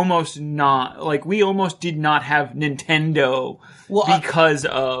 There was almost not, we almost did not have Nintendo because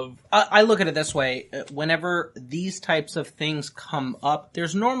of... I look at it this way. Whenever these types of things come up,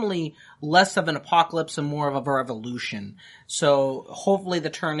 there's normally less of an apocalypse and more of a revolution. So, hopefully the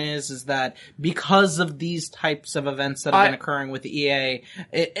turn is that because of these types of events that have been occurring with the EA,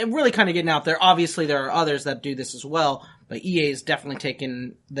 it really kind of getting out there. Obviously, there are others that do this as well, but EA is definitely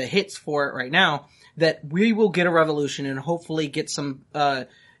taking the hits for it right now. That we will get a revolution and hopefully get some.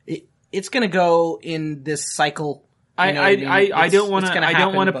 It's going to go in this cycle. I don't want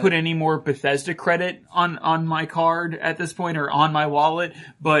to put any more Bethesda credit on my card at this point or on my wallet,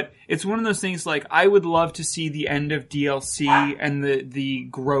 but it's one of those things. Like, I would love to see the end of DLC and the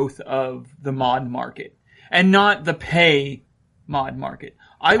growth of the mod market, and not the pay mod market.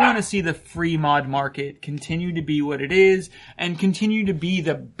 I want to see the free mod market continue to be what it is and continue to be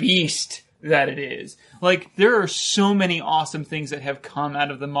the beast that it is. Like, there are so many awesome things that have come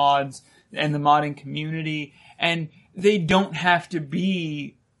out of the mods and the modding community, and they don't have to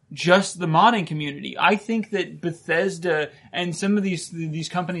be just the modding community. I think that Bethesda and some of these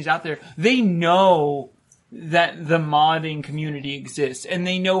companies out there, they know that the modding community exists, and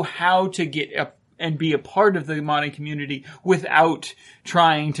they know how to get and be a part of the modding community without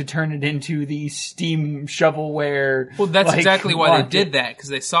trying to turn it into the Steam shovelware. Well, that's exactly why they did that, because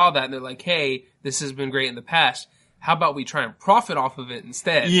they saw that and they're like, hey, this has been great in the past. how about we try and profit off of it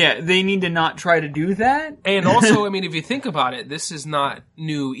instead? Yeah, they need to not try to do that. And also, I mean, if you think about it, this is not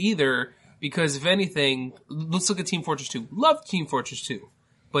new either, because if anything, let's look at Team Fortress 2. Loved Team Fortress 2,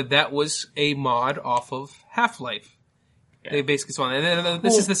 but that was a mod off of Half-Life. Yeah. They basically spawned. And then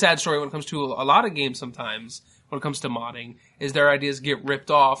this is the sad story when it comes to a lot of games sometimes, when it comes to modding, is their ideas get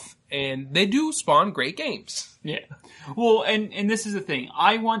ripped off, and they do spawn great games. Yeah. Well, and this is the thing.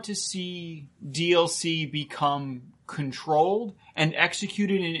 I want to see DLC become controlled and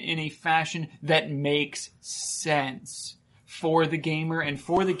executed in a fashion that makes sense for the gamer and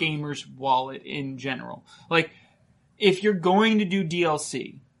for the gamer's wallet in general. Like, if you're going to do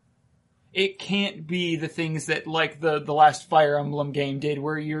DLC, it can't be the things that, like, the last Fire Emblem game did,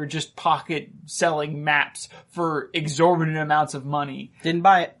 where you're just pocket selling maps for exorbitant amounts of money. Didn't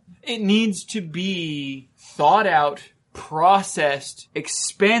buy it. It needs to be thought out, processed,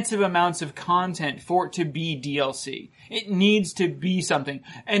 expansive amounts of content for it to be DLC. It needs to be something.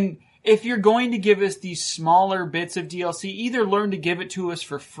 And if you're going to give us these smaller bits of DLC, either learn to give it to us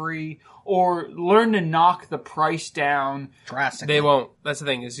for free or learn to knock the price down drastically. They won't. That's the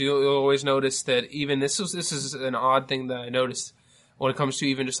thing, is you'll always notice that even this is an odd thing that I noticed when it comes to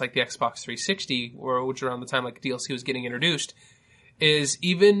even just like the Xbox 360, or which around the time like DLC was getting introduced, is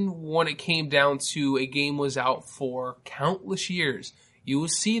even when it came down to a game was out for countless years, you will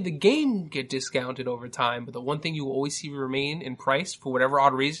see the game get discounted over time, but the one thing you will always see remain in price for whatever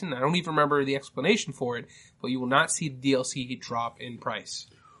odd reason, I don't even remember the explanation for it, but you will not see the DLC drop in price.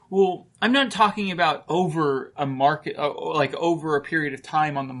 Well, I'm not talking about over a market, like over a period of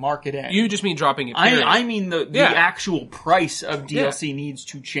time on the market end. You just mean dropping it. I mean the actual price of DLC needs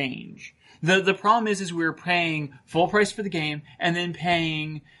to change. The problem is we're paying full price for the game and then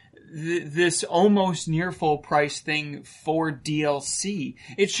paying this almost near full price thing for DLC.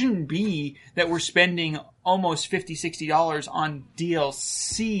 It shouldn't be that we're spending almost $50, $60 on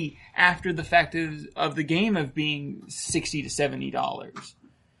DLC after the fact of the game of being $60 to $70.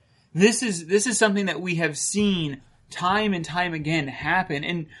 This is something that we have seen time and time again happen,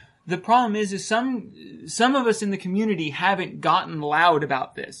 and the problem is some of us in the community haven't gotten loud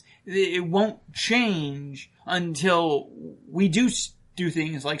about this. It won't change until we do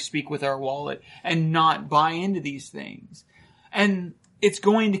things like speak with our wallet and not buy into these things. And it's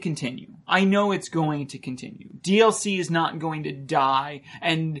going to continue. I know it's going to continue. DLC is not going to die,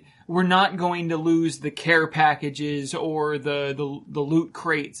 and we're not going to lose the care packages or the loot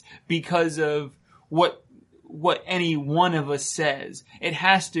crates because of what any one of us says. It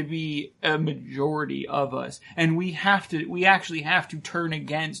has to be a majority of us, and we actually have to turn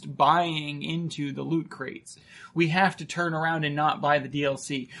against buying into the loot crates. We have to turn around and not buy the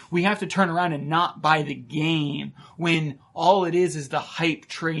DLC. We have to turn around and not buy the game when all it is the hype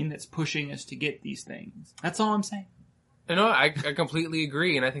train that's pushing us to get these things. That's all I'm saying. No, I completely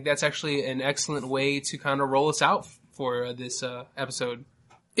agree, and I think that's actually an excellent way to kind of roll us out for this episode.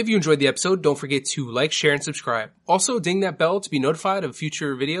 If you enjoyed the episode, don't forget to like, share, and subscribe. Also, ding that bell to be notified of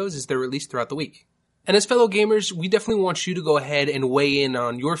future videos as they're released throughout the week. And as fellow gamers, we definitely want you to go ahead and weigh in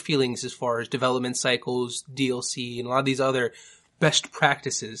on your feelings as far as development cycles, DLC, and a lot of these other best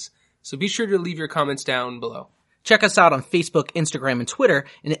practices. So be sure to leave your comments down below. Check us out on Facebook, Instagram, and Twitter,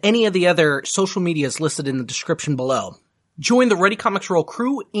 and any of the other social medias listed in the description below. Join the Ready Comics Roll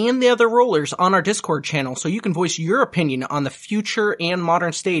crew and the other rollers on our Discord channel so you can voice your opinion on the future and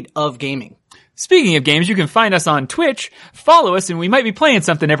modern state of gaming. Speaking of games, you can find us on Twitch, follow us, and we might be playing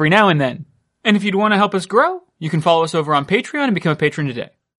something every now and then. And if you'd want to help us grow, you can follow us over on Patreon and become a patron today.